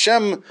because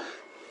Hashem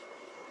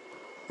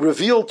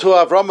revealed to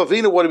Avram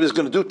Avinu what he was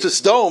going to do to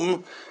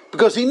Sodom,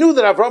 because he knew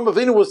that Avram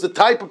Avinu was the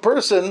type of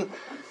person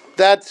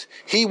that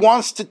he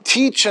wants to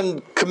teach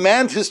and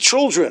command his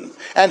children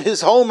and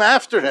his home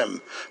after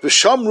him.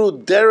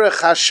 V'shamru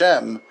derech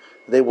Hashem.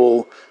 They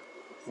will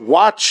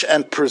watch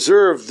and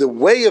preserve the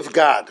way of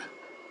God.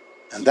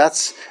 And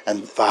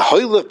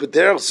v'hoylech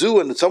b'derech zu,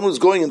 and someone who's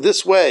going in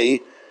this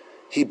way,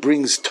 he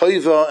brings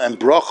toiva and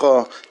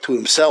bracha to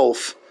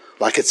himself,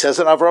 like it says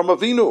in Avram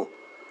Avinu.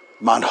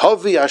 Man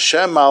havi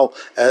Hashem al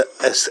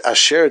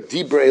asher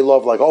dibra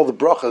elov, like all the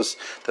brachas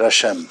that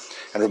Hashem.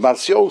 And Rabbi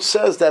Aaron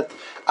says that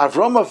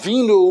Avram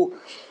Avinu,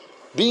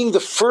 being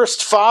the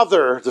first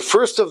father, the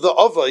first of the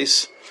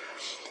Avos,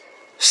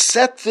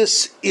 set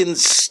this in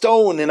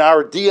stone in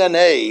our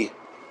DNA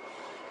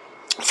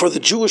for the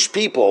Jewish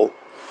people,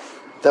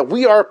 that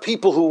we are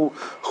people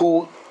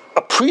who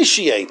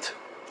appreciate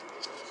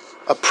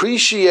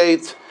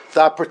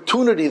the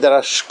opportunity that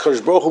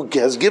Hakadosh Baruch Hu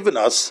has given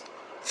us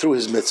through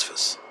His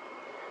mitzvahs,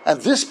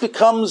 and this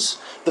becomes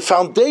the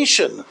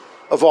foundation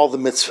of all the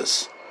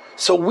mitzvahs.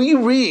 So we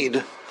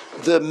read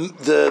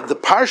the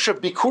parsha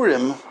of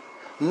Bikurim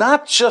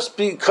not just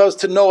because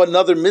to know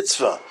another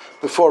mitzvah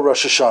before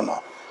Rosh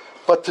Hashanah,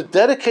 but to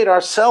dedicate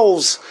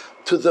ourselves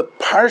to the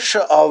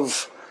parsha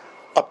of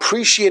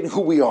appreciating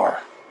who we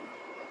are.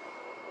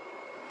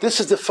 This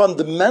is the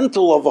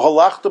fundamental of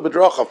Halachta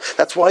B'Drachav.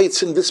 That's why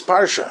it's in this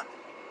parsha.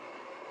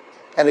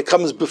 And it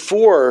comes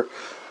before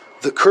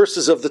the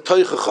curses of the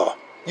Toichacha.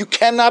 You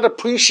cannot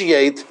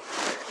appreciate,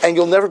 and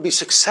you'll never be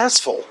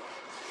successful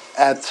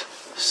at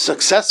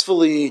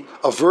successfully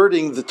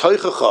averting the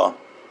Toichacha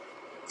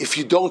if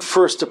you don't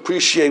first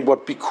appreciate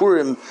what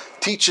Bikurim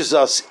teaches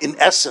us in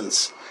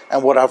essence,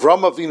 and what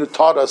Avram Avinu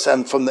taught us,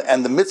 and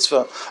the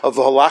mitzvah of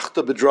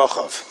Halachta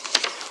B'Drachav.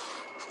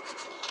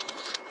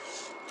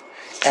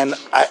 And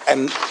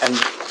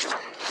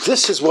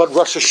this is what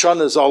Rosh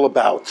Hashanah is all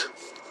about.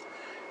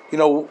 You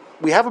know,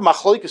 we have a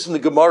machlokes in the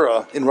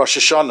Gemara in Rosh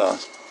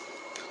Hashanah.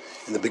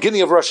 In the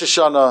beginning of Rosh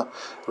Hashanah,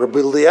 Rabbi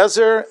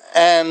Eliezer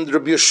and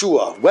Rabbi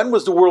Yeshua. When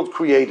was the world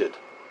created?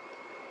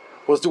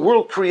 Was the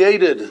world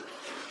created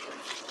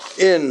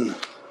in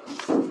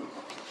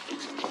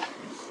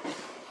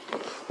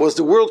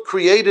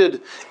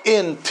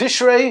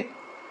Tishrei?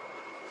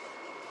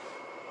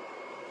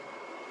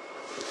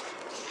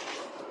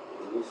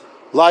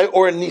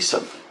 Or in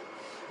Nisan?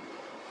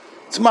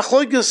 It's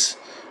machlokes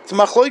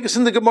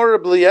in the Gemara,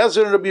 Rabbi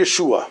Eliezer and Rabbi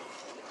Yeshua.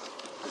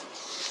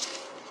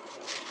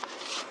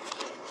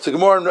 It's a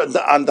Gemara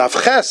on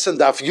Daf Ches and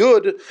Daf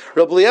Yud.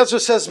 Rabbi Eliezer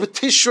says,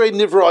 "B'Tishrei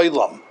nivra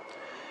olam,"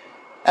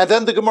 and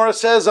then the Gemara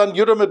says on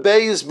Yud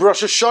Beis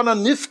Rosh Hashanah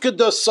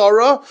nifkeda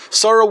Sarah.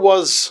 Sarah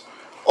was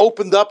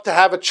opened up to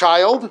have a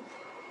child,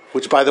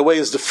 which, by the way,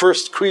 is the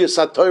first Kriyas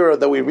HaTorah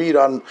that we read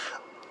on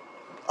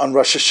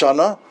Rosh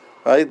Hashanah,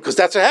 right? Because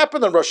that's what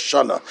happened on Rosh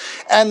Hashanah.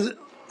 And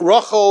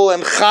Rachel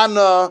and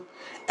Chana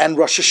and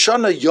Rosh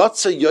Hashanah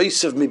Yotza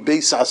Yosef mi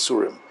Beis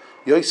Asurim.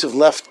 Yosef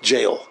left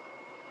jail.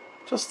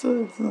 It's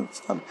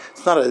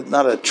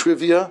not a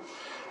trivia.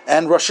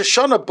 And Rosh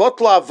Hashanah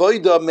Botla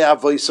Avoida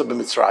Me'avoisa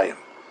B'Mitzrayim.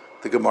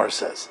 The Gemara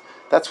says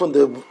that's when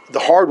the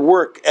hard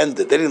work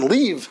ended. They didn't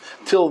leave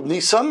till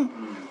Nisan.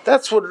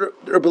 That's what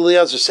Rabbi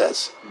Eliezer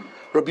says.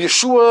 Rabbi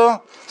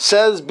Yeshua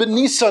says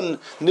B'Nisan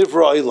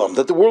Nivra Olam,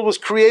 that the world was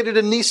created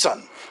in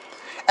Nisan.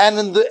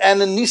 And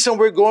in Nisan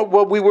we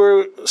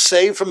were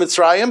saved from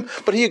Mitzrayim,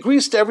 but he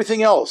agrees to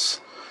everything else.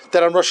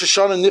 That on Rosh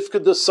Hashanah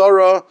Nifked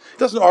Sarah, he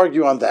doesn't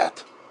argue on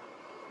that.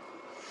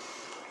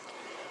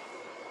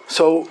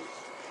 So,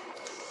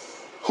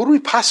 who do we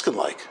paskin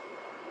like?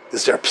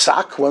 Is there a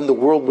psak when the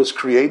world was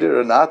created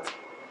or not?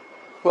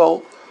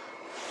 Well,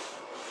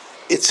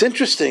 it's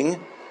interesting.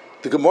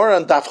 The Gemara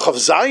on Daf Chav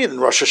Zayin in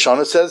Rosh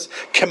Hashanah says,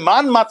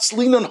 "Keman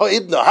matzlinon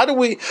ha'idna." How do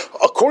we,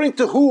 according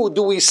to who,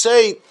 do we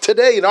say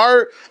today in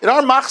our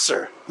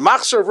machzer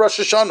of Rosh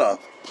Hashanah?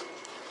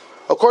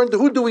 According to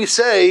who do we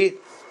say,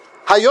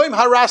 "Hayoim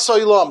haras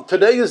olam"?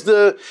 Today is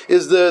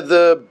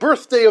the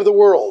birthday of the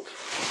world.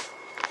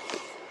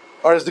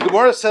 Or as the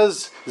Gemara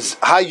says,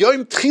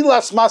 Hayoim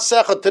tchilas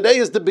masecha, today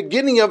is the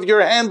beginning of your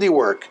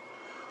handiwork.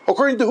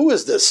 According to who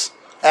is this?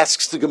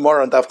 Asks the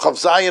Gemara on Daf Chav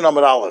Zayin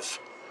Amud Aleph.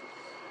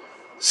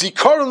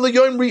 Zikaron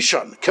leyoim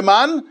rishon.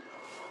 Keman?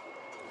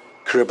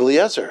 Rabbi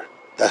Eliezer.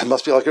 That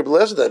must be like Rabbi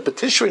Eliezer, that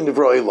B'Tishrei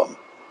nivra olam.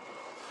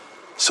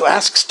 So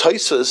asks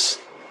Tosfos,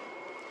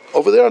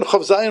 over there on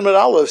Chav Zayin Amud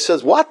Aleph,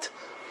 says, what?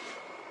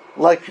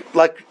 Like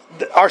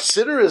our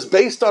siddur is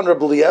based on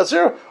Rabbi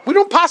Eliezer? We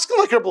don't paskin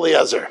like Rabbi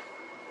Eliezer.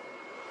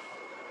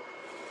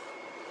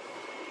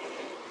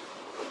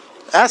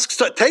 Asks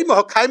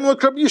Tema Hakaim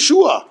like Rabbi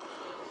Yeshua,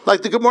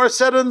 like the Gemara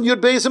said in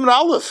Yud Beis and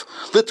Aleph,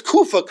 the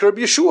Tkufa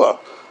Rabbi Yeshua.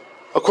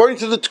 According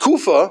to the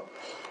Tkufa,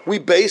 we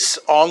base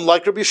on,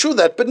 like Rabbi Yeshua,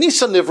 that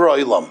Benisa Nivra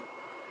Ilam.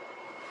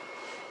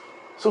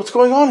 So what's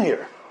going on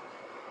here?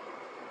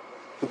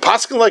 We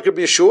paskin like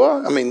Rabbi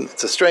Yeshua. I mean,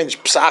 it's a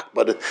strange psak,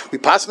 but we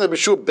paskin like Rabbi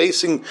Yeshua,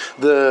 basing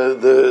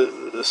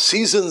the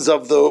seasons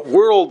of the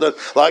world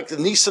like the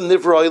Nisan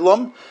Nivra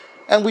Ilam,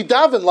 and we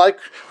daven like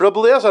Rabbi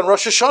Eliezer on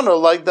Rosh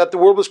Hashanah, like that the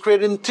world was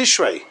created in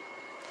Tishrei.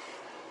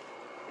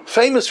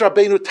 Famous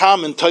Rabbeinu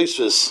Tam in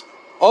Tosfos,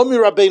 Omi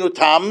Rabbeinu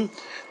Tam,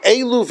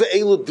 Elu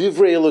ve'elu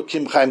divrei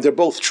Elokim Chaim. They're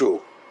both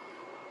true.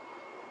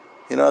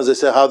 You know, as I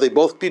said, how they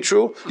both be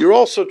true. You're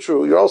also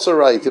true. You're also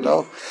right. You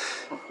know.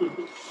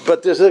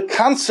 But there's a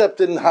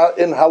concept in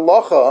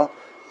halacha,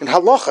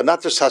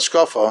 not just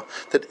hashkafa,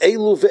 that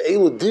elu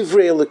ve'elu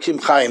divrei Elokim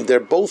Chaim. They're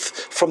both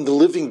from the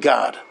living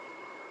God.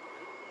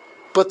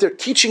 But they're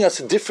teaching us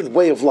a different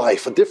way of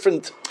life, a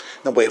different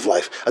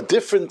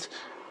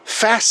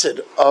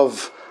facet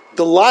of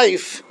the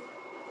life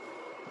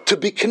to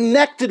be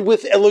connected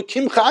with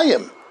Elokim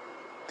Chaim,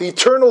 the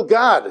eternal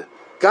God.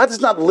 God is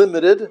not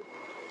limited.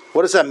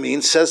 What does that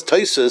mean? Says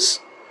Tosfos,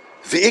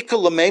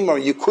 V'ikal l'meimar,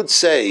 you could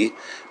say,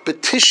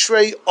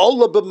 B'tishrei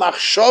ola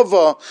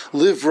b'machshava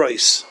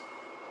livreis.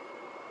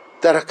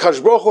 That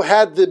HaKadosh Baruch Hu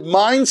had the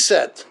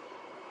mindset,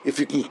 if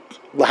you can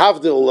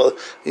have the,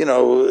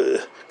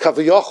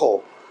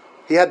 kaviyachol,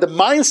 he had the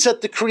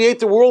mindset to create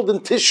the world in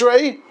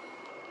Tishrei,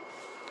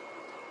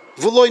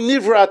 V'loi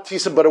nivrat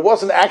Tisan, but it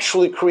wasn't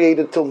actually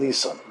created till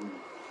Nisan.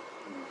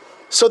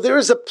 So there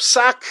is a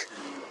psak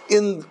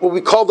in what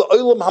we call the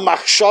Olam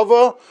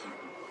HaMachshava,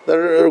 that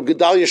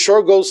Gedalia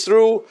Shor goes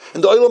through,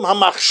 and the Olam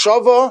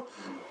HaMachshava,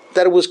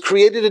 that it was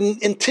created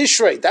in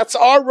Tishrei. That's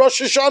our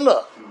Rosh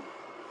Hashanah.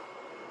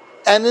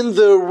 And in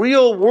the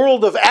real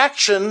world of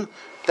action,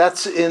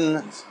 that's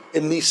in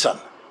Nisan.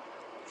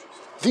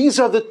 These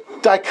are the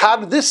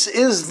dichotomy. This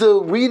is the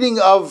reading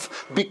of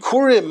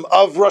Bikurim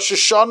of Rosh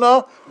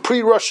Hashanah,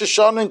 pre-Rosh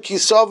Hashanah and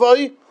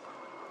Kisavai,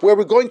 where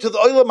we're going to the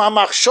Olam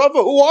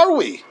HaMachshava. Who are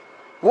we?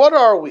 What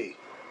are we?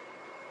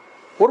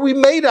 What are we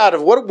made out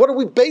of? What are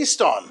we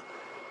based on?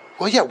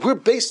 Well, yeah, we're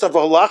based on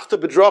V'holachta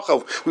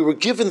b'drachav. We were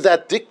given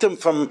that dictum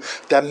from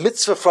that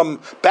mitzvah from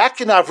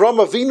back in Avram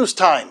Avinu's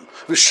time.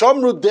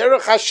 V'shamru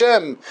derech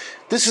Hashem.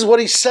 This is what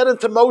he set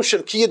into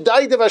motion. Ki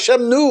yadaydev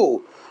Hashem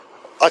knew.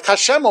 Like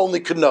Hashem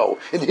only could know.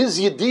 In his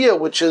yediyah,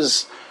 which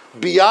is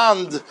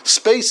beyond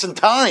space and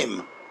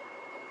time.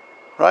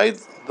 Right?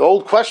 The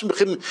old question,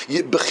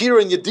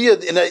 Bechira and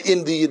yediyah,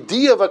 in the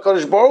yediyah of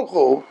HaKadosh Baruch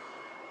Hu,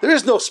 there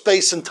is no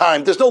space and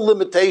time. There's no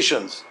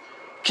limitations.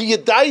 Ki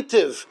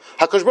yadaitiv,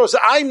 HaKadosh Baruch Hu says,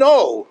 I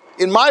know,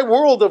 in my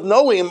world of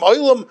knowing, in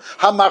Olam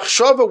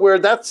HaMachshava, where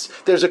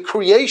there's a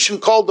creation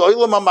called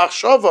Olam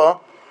HaMachshava,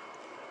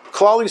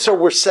 Klal Yisrael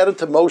were set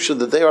into motion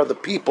that they are the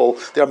people,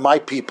 they are my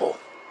people.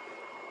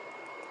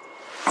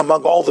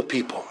 Among all the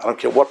people, I don't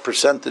care what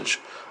percentage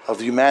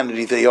of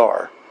humanity they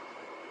are,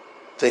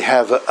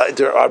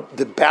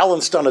 they're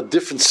balanced on a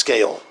different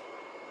scale.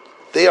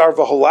 They are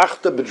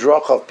V'holachta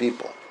b'drachav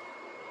people.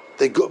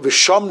 They go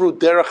V'shamru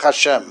derech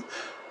Hashem.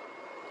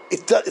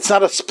 It's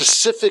not a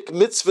specific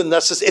mitzvah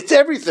necessary. It's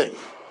everything.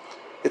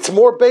 It's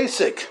more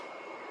basic.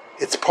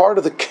 It's part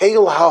of the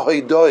Keil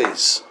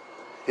HaHodois.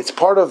 It's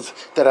part of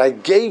that I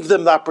gave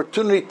them the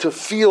opportunity to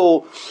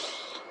feel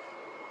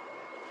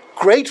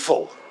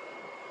grateful.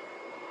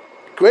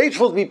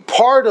 Grateful to be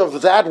part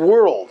of that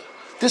world.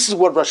 This is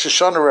what Rosh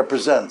Hashanah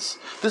represents.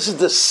 This is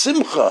the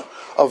simcha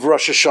of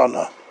Rosh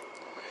Hashanah.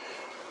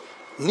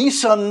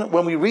 Nisan,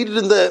 when we read it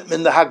in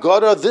the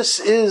Haggadah, this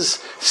is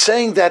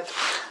saying that,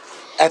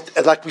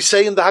 like we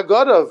say in the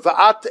Haggadah,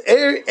 Va'at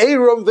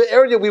Eiram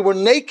ve'Erya, we were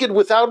naked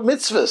without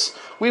mitzvahs.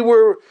 We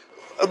were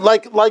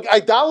like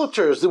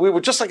idolaters. We were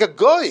just like a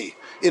goy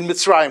in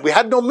Mitzrayim. We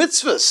had no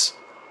mitzvahs.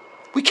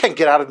 We can't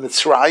get out of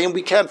Mitzrayim.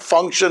 We can't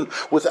function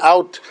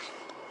without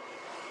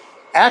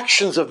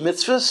actions of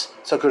mitzvahs.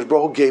 So HaKadosh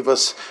Baruch Hu gave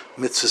us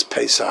mitzvahs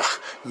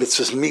Pesach,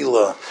 mitzvahs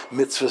Mila,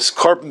 mitzvahs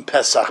Korban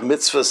Pesach,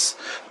 mitzvahs,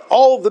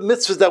 all the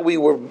mitzvahs that we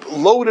were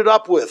loaded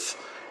up with.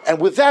 And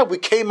with that, we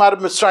came out of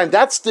Mitzrayim.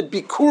 That's the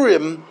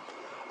Bikurim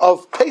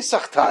of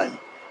Pesach time.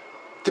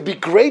 To be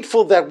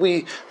grateful that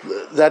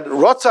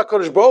Ratzah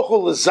HaKadosh Baruch Hu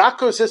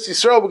L'Zakos Es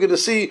Yisrael. We're going to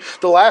see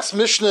the last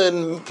Mishnah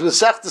in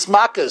Masechtas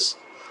Makkos.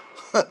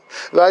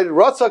 Right?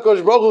 Ratzah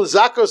HaKadosh Baruch Hu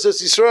L'Zakos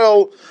Es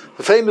Yisrael.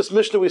 The famous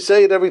Mishnah, we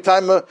say it every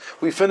time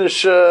we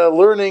finish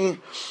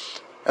learning.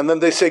 And then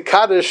they say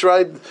Kaddish,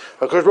 right?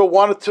 HaKadosh Baruch Hu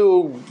wanted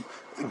to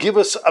give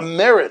us a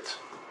merit.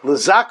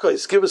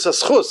 L'Zakos, give us a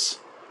schus.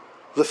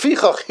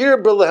 L'fichach hir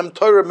b'lehem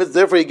Torah,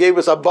 therefore he gave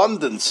us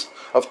abundance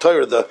of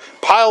Torah.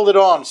 Piled it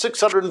on,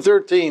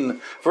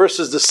 613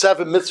 versus the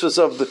 7 mitzvahs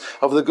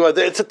of the God.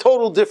 It's a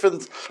total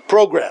different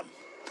program.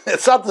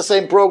 It's not the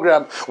same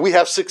program. We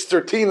have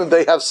 613 and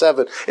they have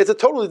 7. It's a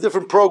totally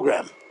different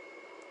program.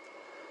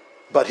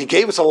 But he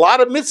gave us a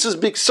lot of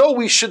mitzvahs, so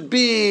we should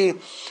be,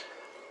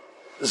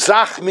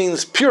 zach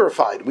means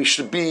purified. We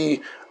should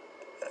be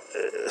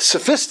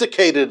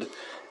sophisticated,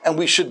 and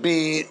we should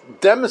be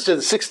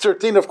demonstrated.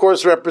 613, of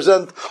course,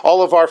 represent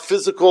all of our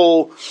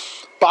physical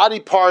body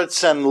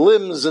parts and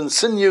limbs and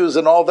sinews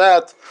and all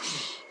that.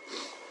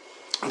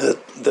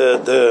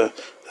 the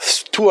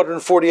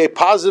 248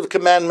 positive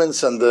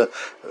commandments and the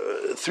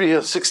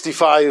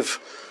 365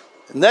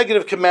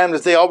 negative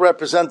commandments, they all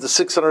represent the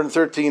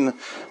 613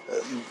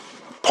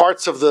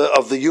 parts of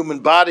the human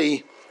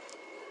body.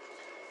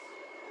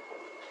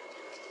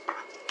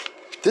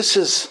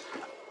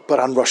 But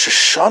on Rosh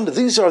Hashanah,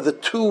 these are the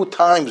two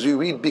times we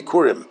read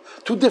Bikurim,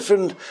 two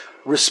different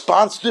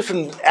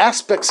different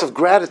aspects of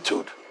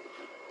gratitude.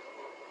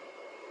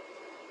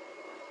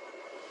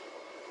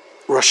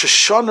 Rosh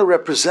Hashanah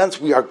represents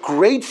we are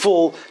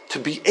grateful to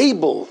be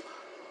able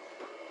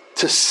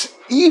to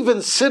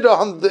even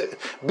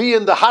be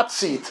in the hot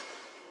seat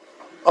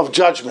of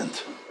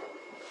judgment.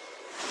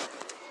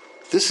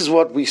 This is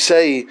what we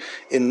say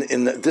in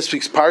this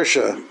week's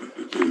parsha.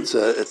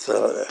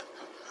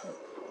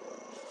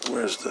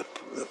 Where's the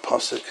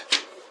pasuk?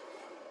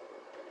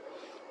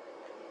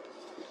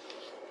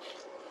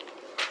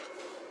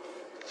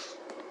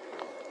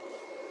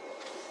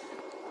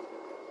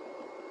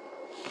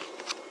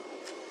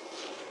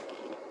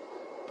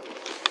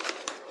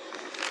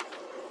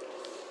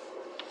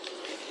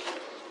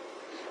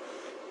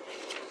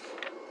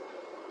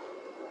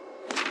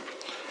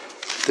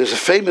 There's a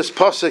famous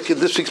pasuk in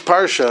this week's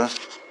parsha,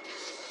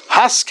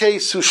 Haskei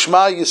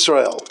Sushma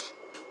Yisrael.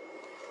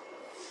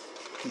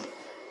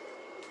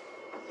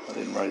 I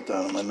didn't write it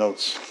down in my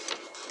notes.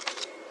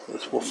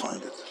 We'll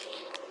find it.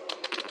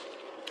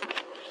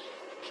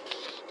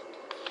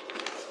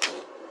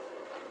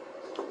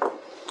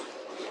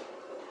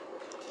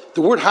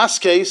 The word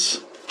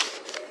Haskes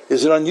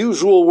is an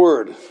unusual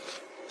word.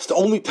 It's the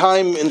only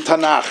time in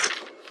Tanakh,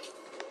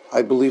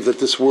 I believe, that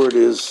this word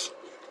is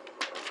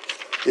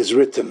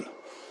written.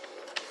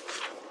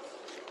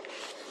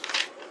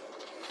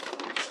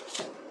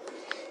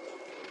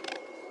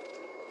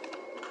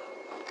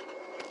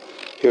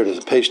 Here it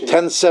is, page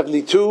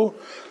 1072,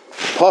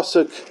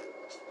 Pasuk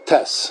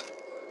Tes.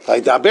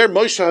 Vaydaber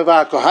Moshe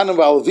ha'kohanim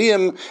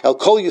v'alevim el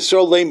kol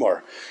Yisrael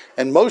lemor.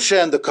 And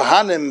Moshe and the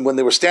Kohanim, when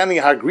they were standing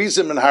at Har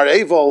Grizim and Har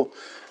Evel,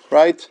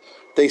 right,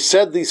 they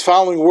said these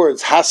following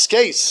words,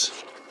 Haskes,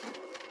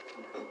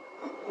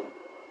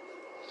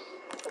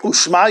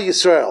 Ushma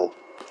Yisrael,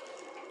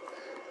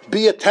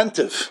 be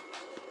attentive.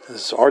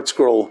 This art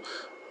scroll,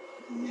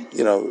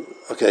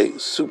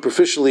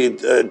 superficially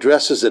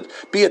addresses it.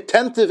 Be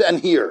attentive and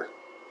hear.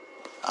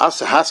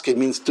 Asa Haske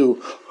means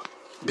to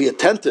be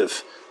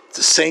attentive. It's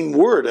the same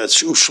word as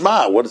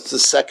Ushma. What is the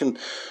second?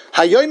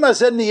 Hayoim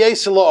hazeh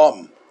niyeh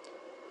la'am.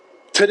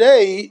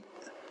 Today,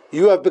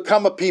 you have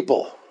become a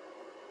people.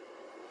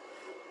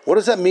 What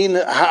does that mean?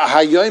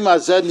 Hayoim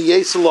hazeh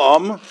niyeh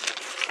la'am.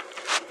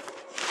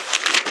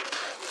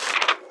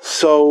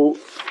 So,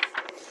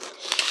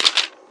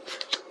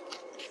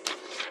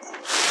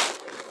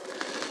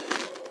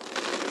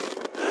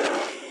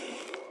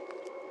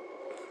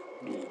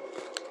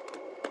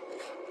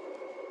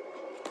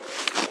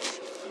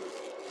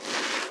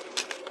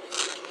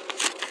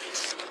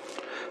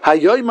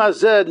 Hayoim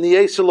hazeh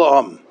niyeh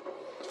la'am.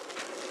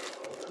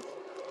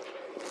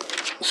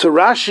 So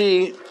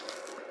Rashi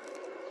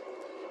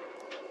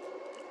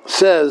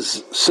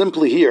says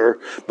simply here,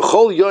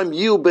 B'chol yom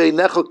yiu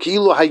beinecha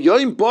ki'ilu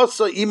hayoim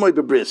basa imoy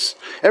bebris.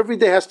 Every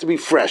day has to be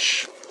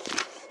fresh.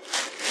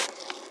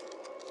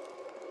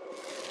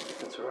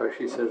 That's what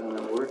Rashi says in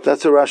that word?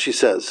 That's what Rashi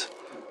says.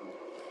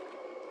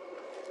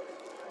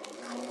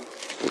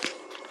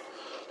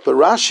 But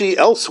Rashi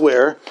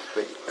elsewhere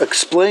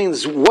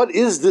explains what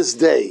is this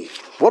day.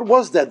 What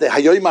was that day?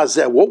 Hayoim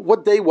hazeh.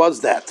 What day was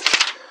that?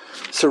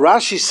 So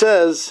Rashi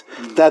says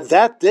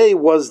that day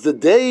was the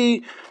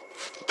day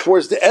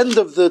towards the end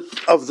of the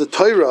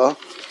Torah,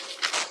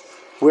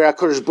 where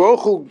HaKadosh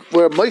Baruch Hu,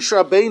 where Moshe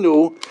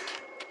Rabbeinu,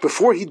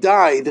 before he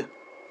died,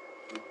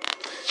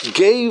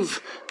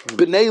 gave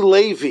Bnei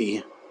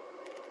Levi.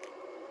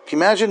 Can you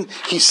imagine?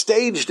 He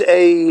staged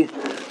a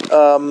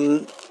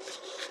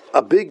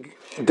big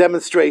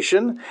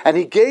demonstration, and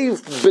he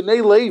gave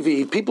Bnei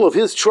Levi, people of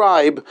his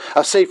tribe,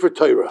 a Sefer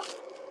Torah.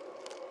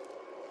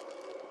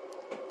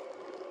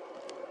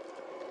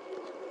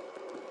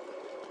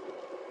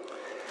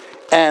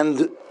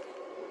 And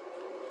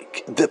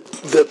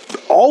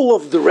all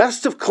of the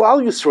rest of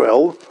Klal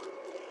Yisrael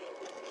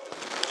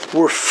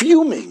were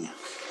fuming.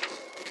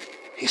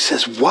 He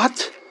says,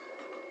 "What?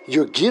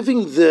 You're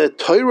giving the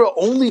Torah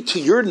only to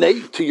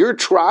your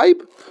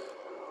tribe?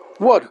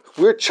 What?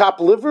 We're chopped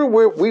liver?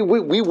 We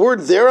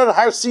weren't there at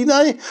Har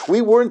Sinai?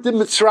 We weren't in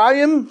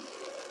Mitzrayim?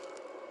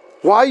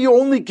 Why are you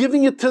only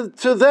giving it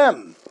to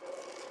them?"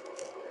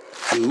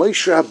 And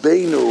Moshe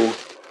Rabbeinu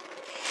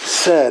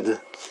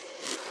said,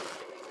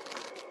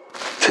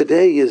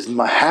 "Today is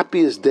my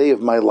happiest day of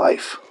my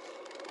life."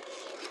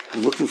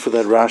 I'm looking for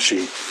that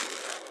Rashi.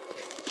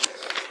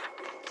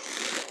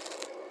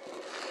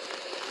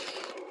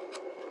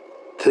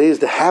 Today is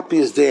the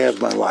happiest day of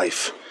my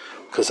life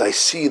because I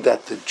see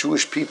that the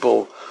Jewish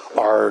people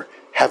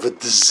have a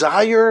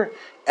desire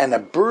and a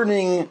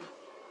burning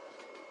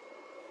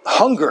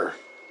hunger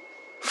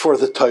for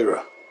the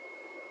Torah,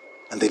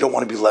 and they don't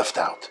want to be left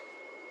out.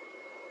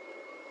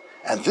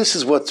 And this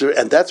is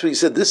and that's what he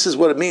said. This is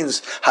what it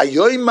means.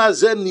 Hayoim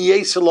hazeh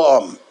niyeh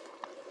shalom.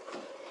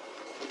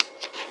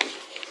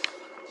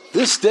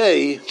 This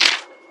day,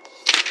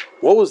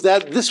 what was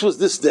that? This was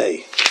this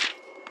day.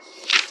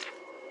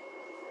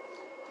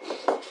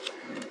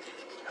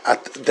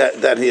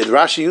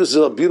 Rashi uses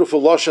a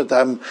beautiful lashon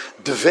time,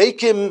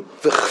 devekim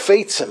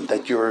v'chfeitzim,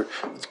 that you're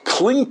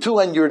cling to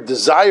and you're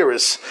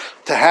desirous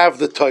to have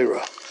the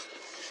Torah.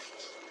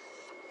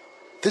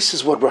 This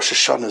is what Rosh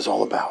Hashanah is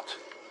all about.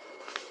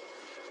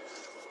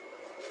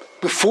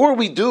 Before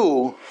we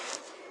do,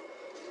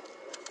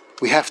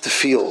 we have to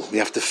feel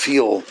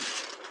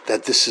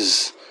that this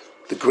is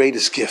the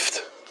greatest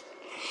gift.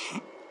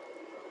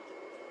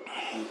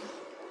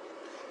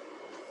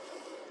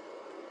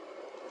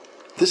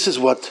 This is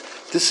what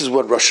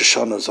Rosh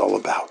Hashanah is all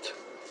about.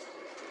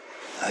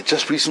 I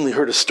just recently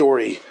heard a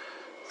story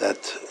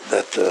that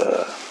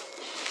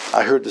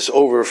I heard this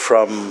over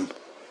from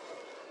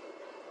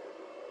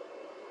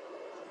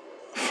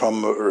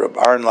Rabbi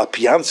Aaron Dov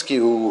Friedman,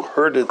 who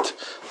heard it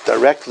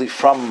directly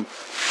from.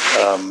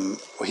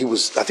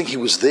 I think he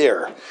was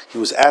there. He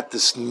was at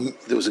this.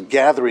 There was a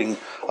gathering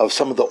of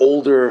some of the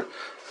older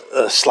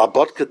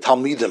Slabotka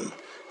Talmidim.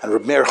 And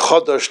Reb Meir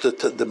Chodosh,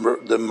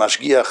 the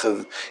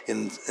Mashgiach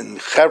in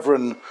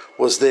Hebron,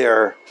 was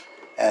there,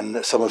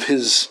 and some of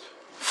his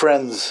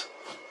friends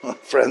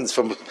from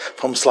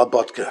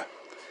Slabotka.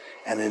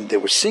 And then they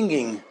were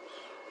singing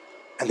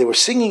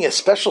a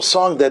special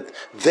song that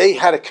they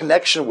had a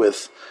connection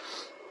with,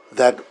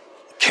 that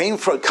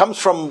comes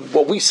from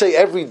what we say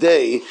every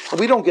day, and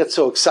we don't get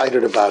so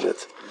excited about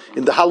it.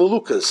 In the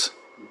Hallelujahs.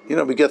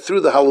 We get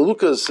through the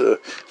Hallelujahs,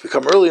 we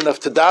come early enough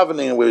to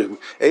davening, and we're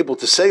able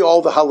to say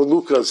all the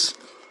Hallelujahs,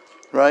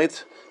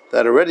 right?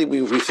 That already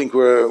we think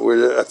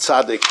we're a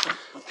tzaddik.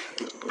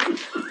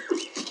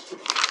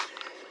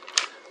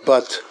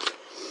 But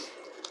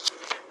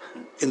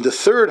in the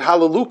third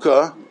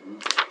Hallelujah,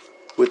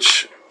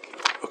 which,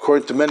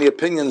 according to many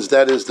opinions,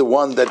 that is the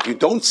one that you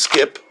don't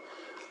skip.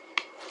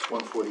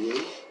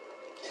 148?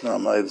 No,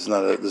 this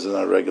is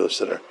not a regular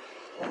sitter.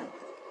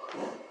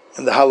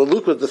 In the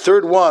Hallelujah, the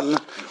third one,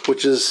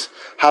 which is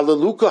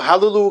Hallelujah,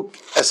 Hallelujah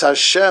es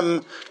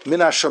Hashem min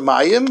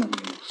hashamayim.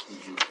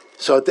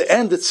 So at the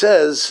end it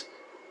says,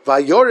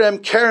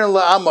 Vayorem keren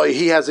la'amoi,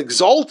 he has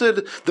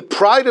exalted the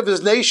pride of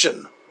his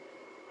nation.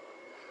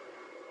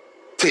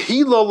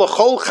 Tehila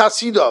l'chol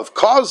chasidov,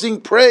 causing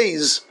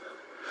praise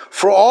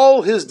for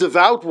all his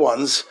devout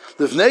ones,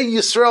 Livnei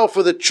Yisrael,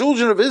 for the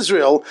children of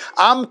Israel,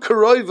 Am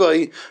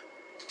karoivai,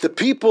 the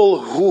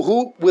people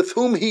who with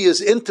whom he is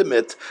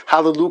intimate,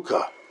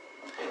 Hallelujah.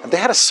 And they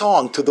had a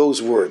song to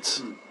those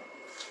words.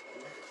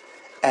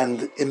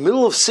 And in the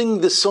middle of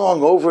singing this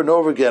song over and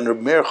over again,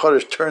 Reb Meir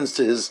Chodosh turns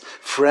to his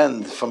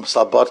friend from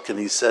Slabotka and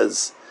he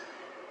says,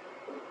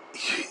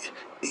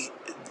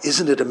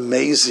 isn't it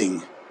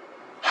amazing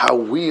how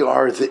we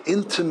are the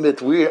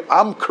intimate,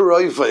 Am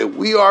Karoivai,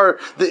 we are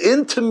the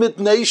intimate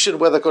nation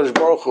with HaKadosh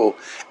Baruch Hu.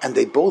 And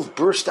they both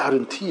burst out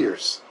in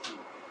tears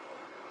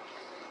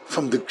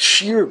from the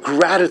sheer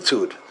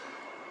gratitude,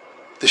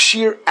 the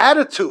sheer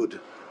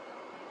attitude,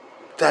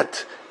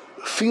 that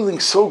feeling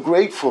so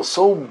grateful,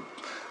 so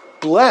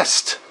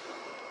blessed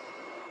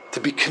to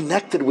be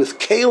connected with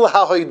Keil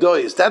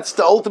HaHoidois. That's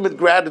the ultimate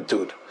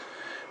gratitude.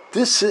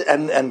 This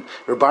and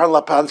Rabbi Aaron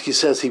Dov Friedman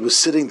says he was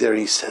sitting there and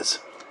he says,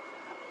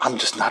 I'm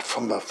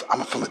from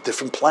a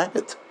different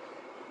planet.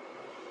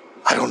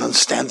 I don't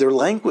understand their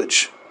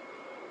language.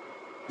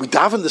 We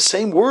daven the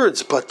same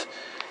words, but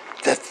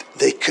that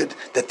they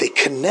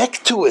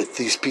connect to it,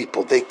 these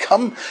people.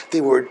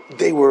 They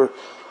were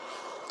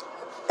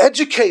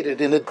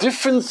educated in a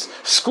different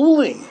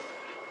schooling,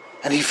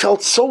 and he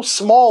felt so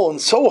small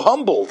and so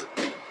humbled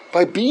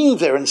by being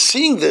there and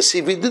seeing this.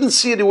 If he didn't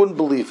see it, he wouldn't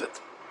believe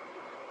it.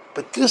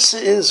 But this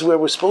is where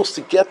we're supposed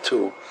to get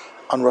to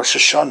on Rosh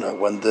Hashanah,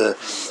 when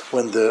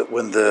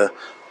the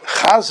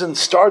Chazan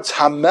starts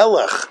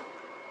Hamelech,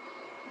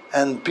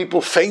 and people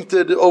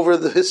fainted over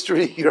the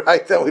history. You're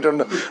right, that we don't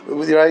know.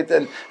 You're right,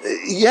 and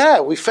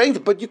we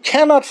fainted, but you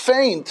cannot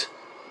faint.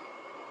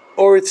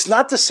 Or it's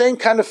not the same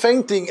kind of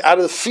fainting out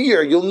of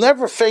fear. You'll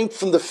never faint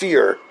from the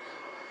fear.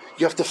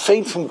 You have to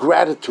faint from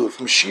gratitude,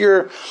 from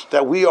sheer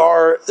that we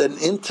are an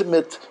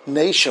intimate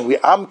nation. We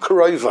am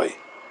karoivai.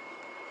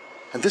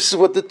 And this is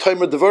what the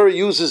Tomer Devorah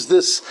uses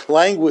this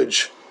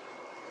language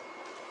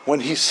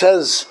when he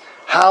says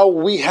how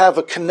we have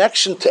a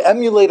connection to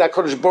emulate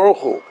HaKadosh Baruch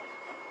Hu.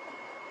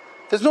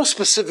 There's no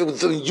specific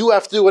thing you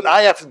have to do and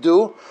I have to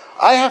do.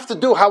 I have to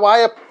do how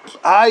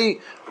I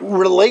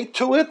relate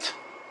to it,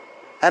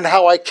 and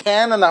how I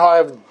can, and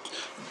how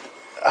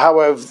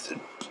I've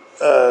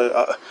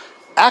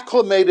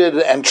acclimated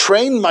and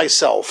trained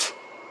myself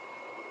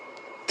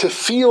to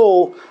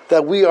feel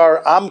that we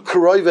are Am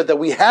Karoiva, that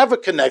we have a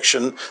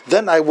connection.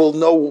 Then I will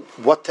know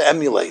what to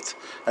emulate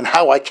and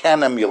how I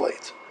can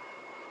emulate.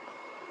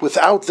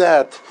 Without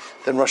that,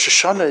 then Rosh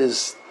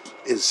Hashanah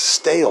is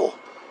stale.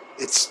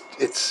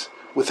 It's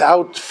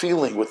without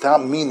feeling,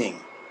 without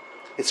meaning.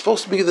 It's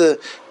supposed to be the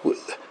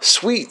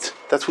sweet,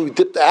 That's why we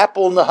dip the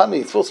apple in the honey.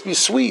 It's supposed to be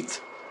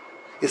sweet.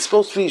 It's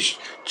supposed to be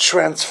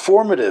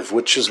transformative,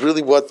 which is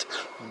really what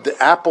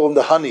the apple and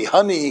the honey.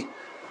 Honey,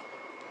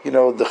 the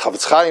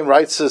Chavetz Chaim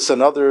writes this,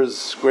 and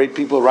others, great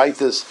people write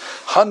this.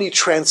 Honey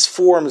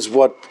transforms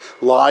what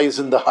lies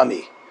in the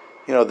honey.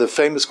 The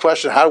famous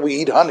question, how do we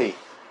eat honey?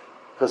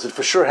 Because it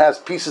for sure has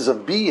pieces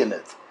of bee in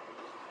it.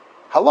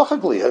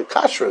 Halachically,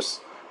 kashrus.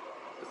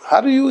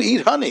 How do you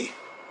eat honey?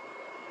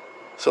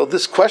 So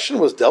this question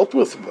was dealt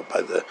with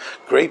by the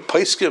great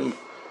Poskim,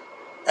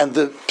 and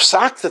the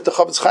psak that the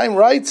Chavetz Chaim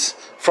writes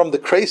from the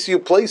Kreisi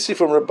Uplesi,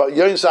 from Rabbi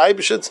Aaron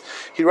Dov Friedman,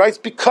 he writes,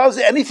 because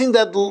anything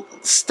that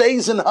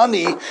stays in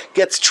honey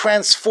gets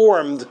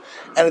transformed,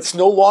 and it's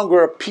no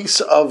longer a piece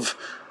of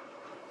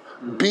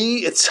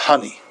bee, it's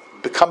honey,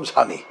 becomes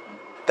honey.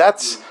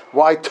 That's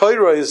why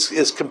Torah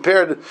is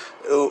compared.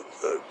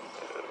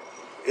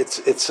 It's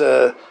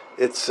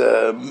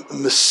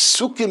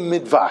mesukim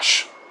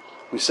midvash.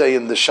 We say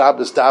in the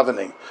Shabbos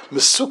davening,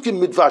 mesukim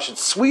midvash.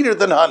 It's sweeter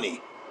than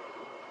honey.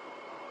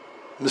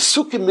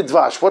 Mesukim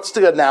midvash. What's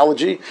the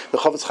analogy? The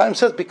Chavetz Chaim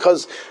says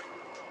because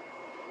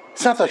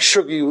it's not like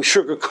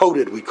sugar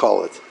coated. We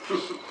call it.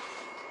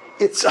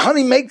 It's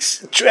honey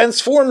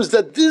transforms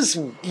that this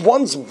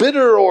once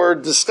bitter or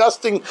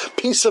disgusting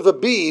piece of a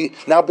bee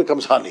now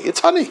becomes honey. It's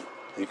honey.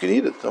 You can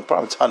eat it. No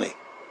problem. It's honey.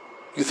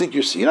 You think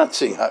you're not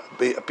seeing a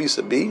piece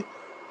of bee?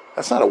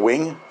 That's not a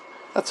wing.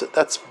 That's.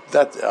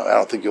 I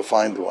don't think you'll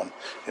find one,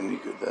 and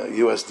the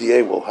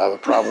USDA will have a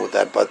problem with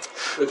that. But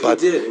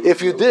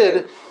if you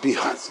did, be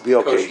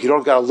okay. You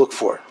don't got to look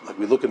for it. Like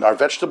we look in our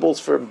vegetables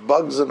for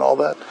bugs and all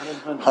that.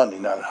 Honey,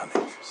 not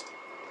honey.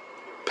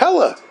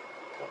 Pella.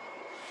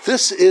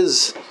 This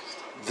is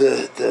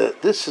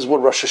this is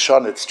what Rosh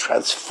Hashanah. It's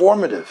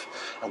transformative,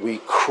 and we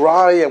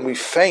cry and we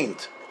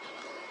faint,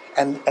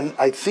 and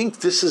I think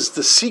this is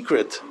the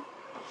secret.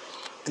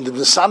 In the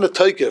Nisan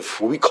Toikev,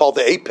 what we call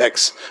the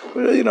apex,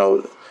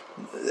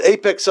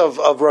 apex of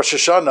Rosh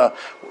Hashanah,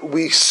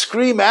 we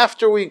scream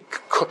after we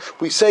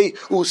say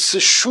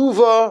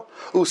Useshuva,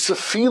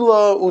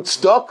 Usefila,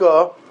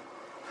 Utzdaka,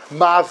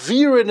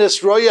 Ma'avirin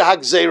es Roya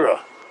Hagzera.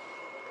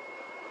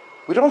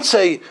 We don't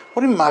say,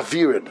 what do you mean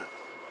Ma'avirin?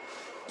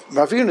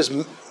 Ma'avirin is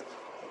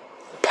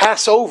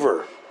pass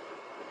over.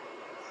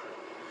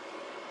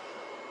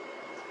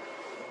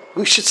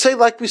 We should say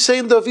like we say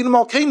in the Avinu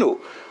Malkeinu,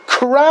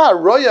 Kara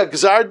roya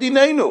gzar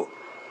dinenu.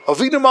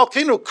 Avinu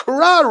Malkeinu,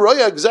 Kara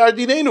roya gzar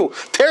dinenu.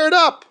 Tear it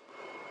up.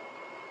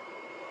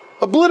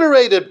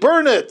 Obliterate it,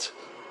 burn it,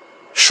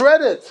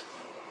 shred it.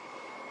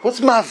 What's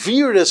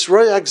Ma'avir this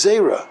roya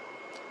gzera?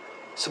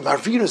 So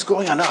Ma'avir is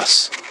going on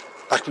us,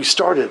 like we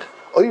started.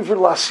 Oiver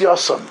las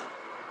yasam.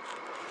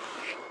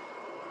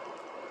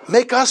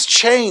 Make us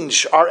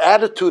change our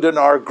attitude and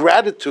our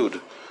gratitude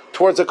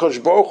towards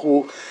HaKadosh Baruch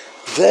Hu.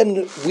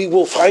 Then we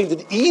will find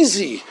it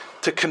easy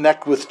to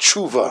connect with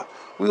tshuva.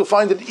 We will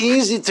find it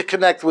easy to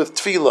connect with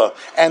tefillah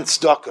and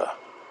tzedakah.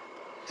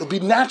 It'll be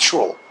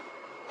natural,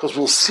 because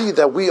we'll see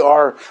that we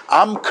are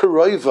am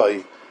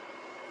karoivai,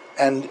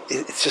 and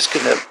it's just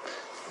going to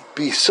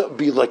be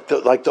like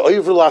the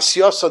oiver las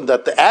yasan,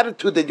 that the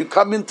attitude that you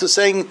come into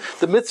saying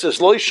the mitzvahs,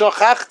 lo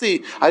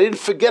shachachti, I didn't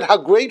forget how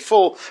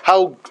grateful,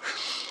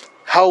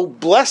 how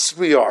blessed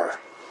we are,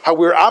 how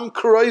we're am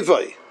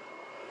karoivai.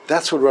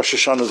 That's what Rosh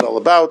Hashanah is all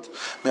about.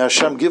 May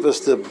Hashem give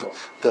us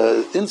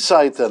the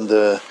insight and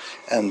the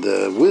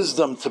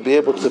wisdom to be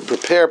able to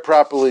prepare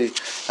properly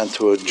and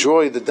to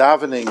enjoy the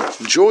davening.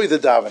 Enjoy the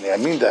davening. I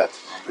mean that.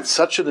 It's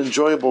such an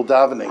enjoyable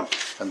davening.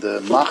 And the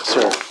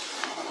machzer,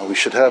 and we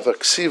should have a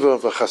ksiva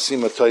of a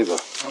chasima toiva.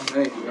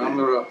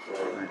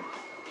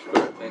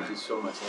 Thank you so much.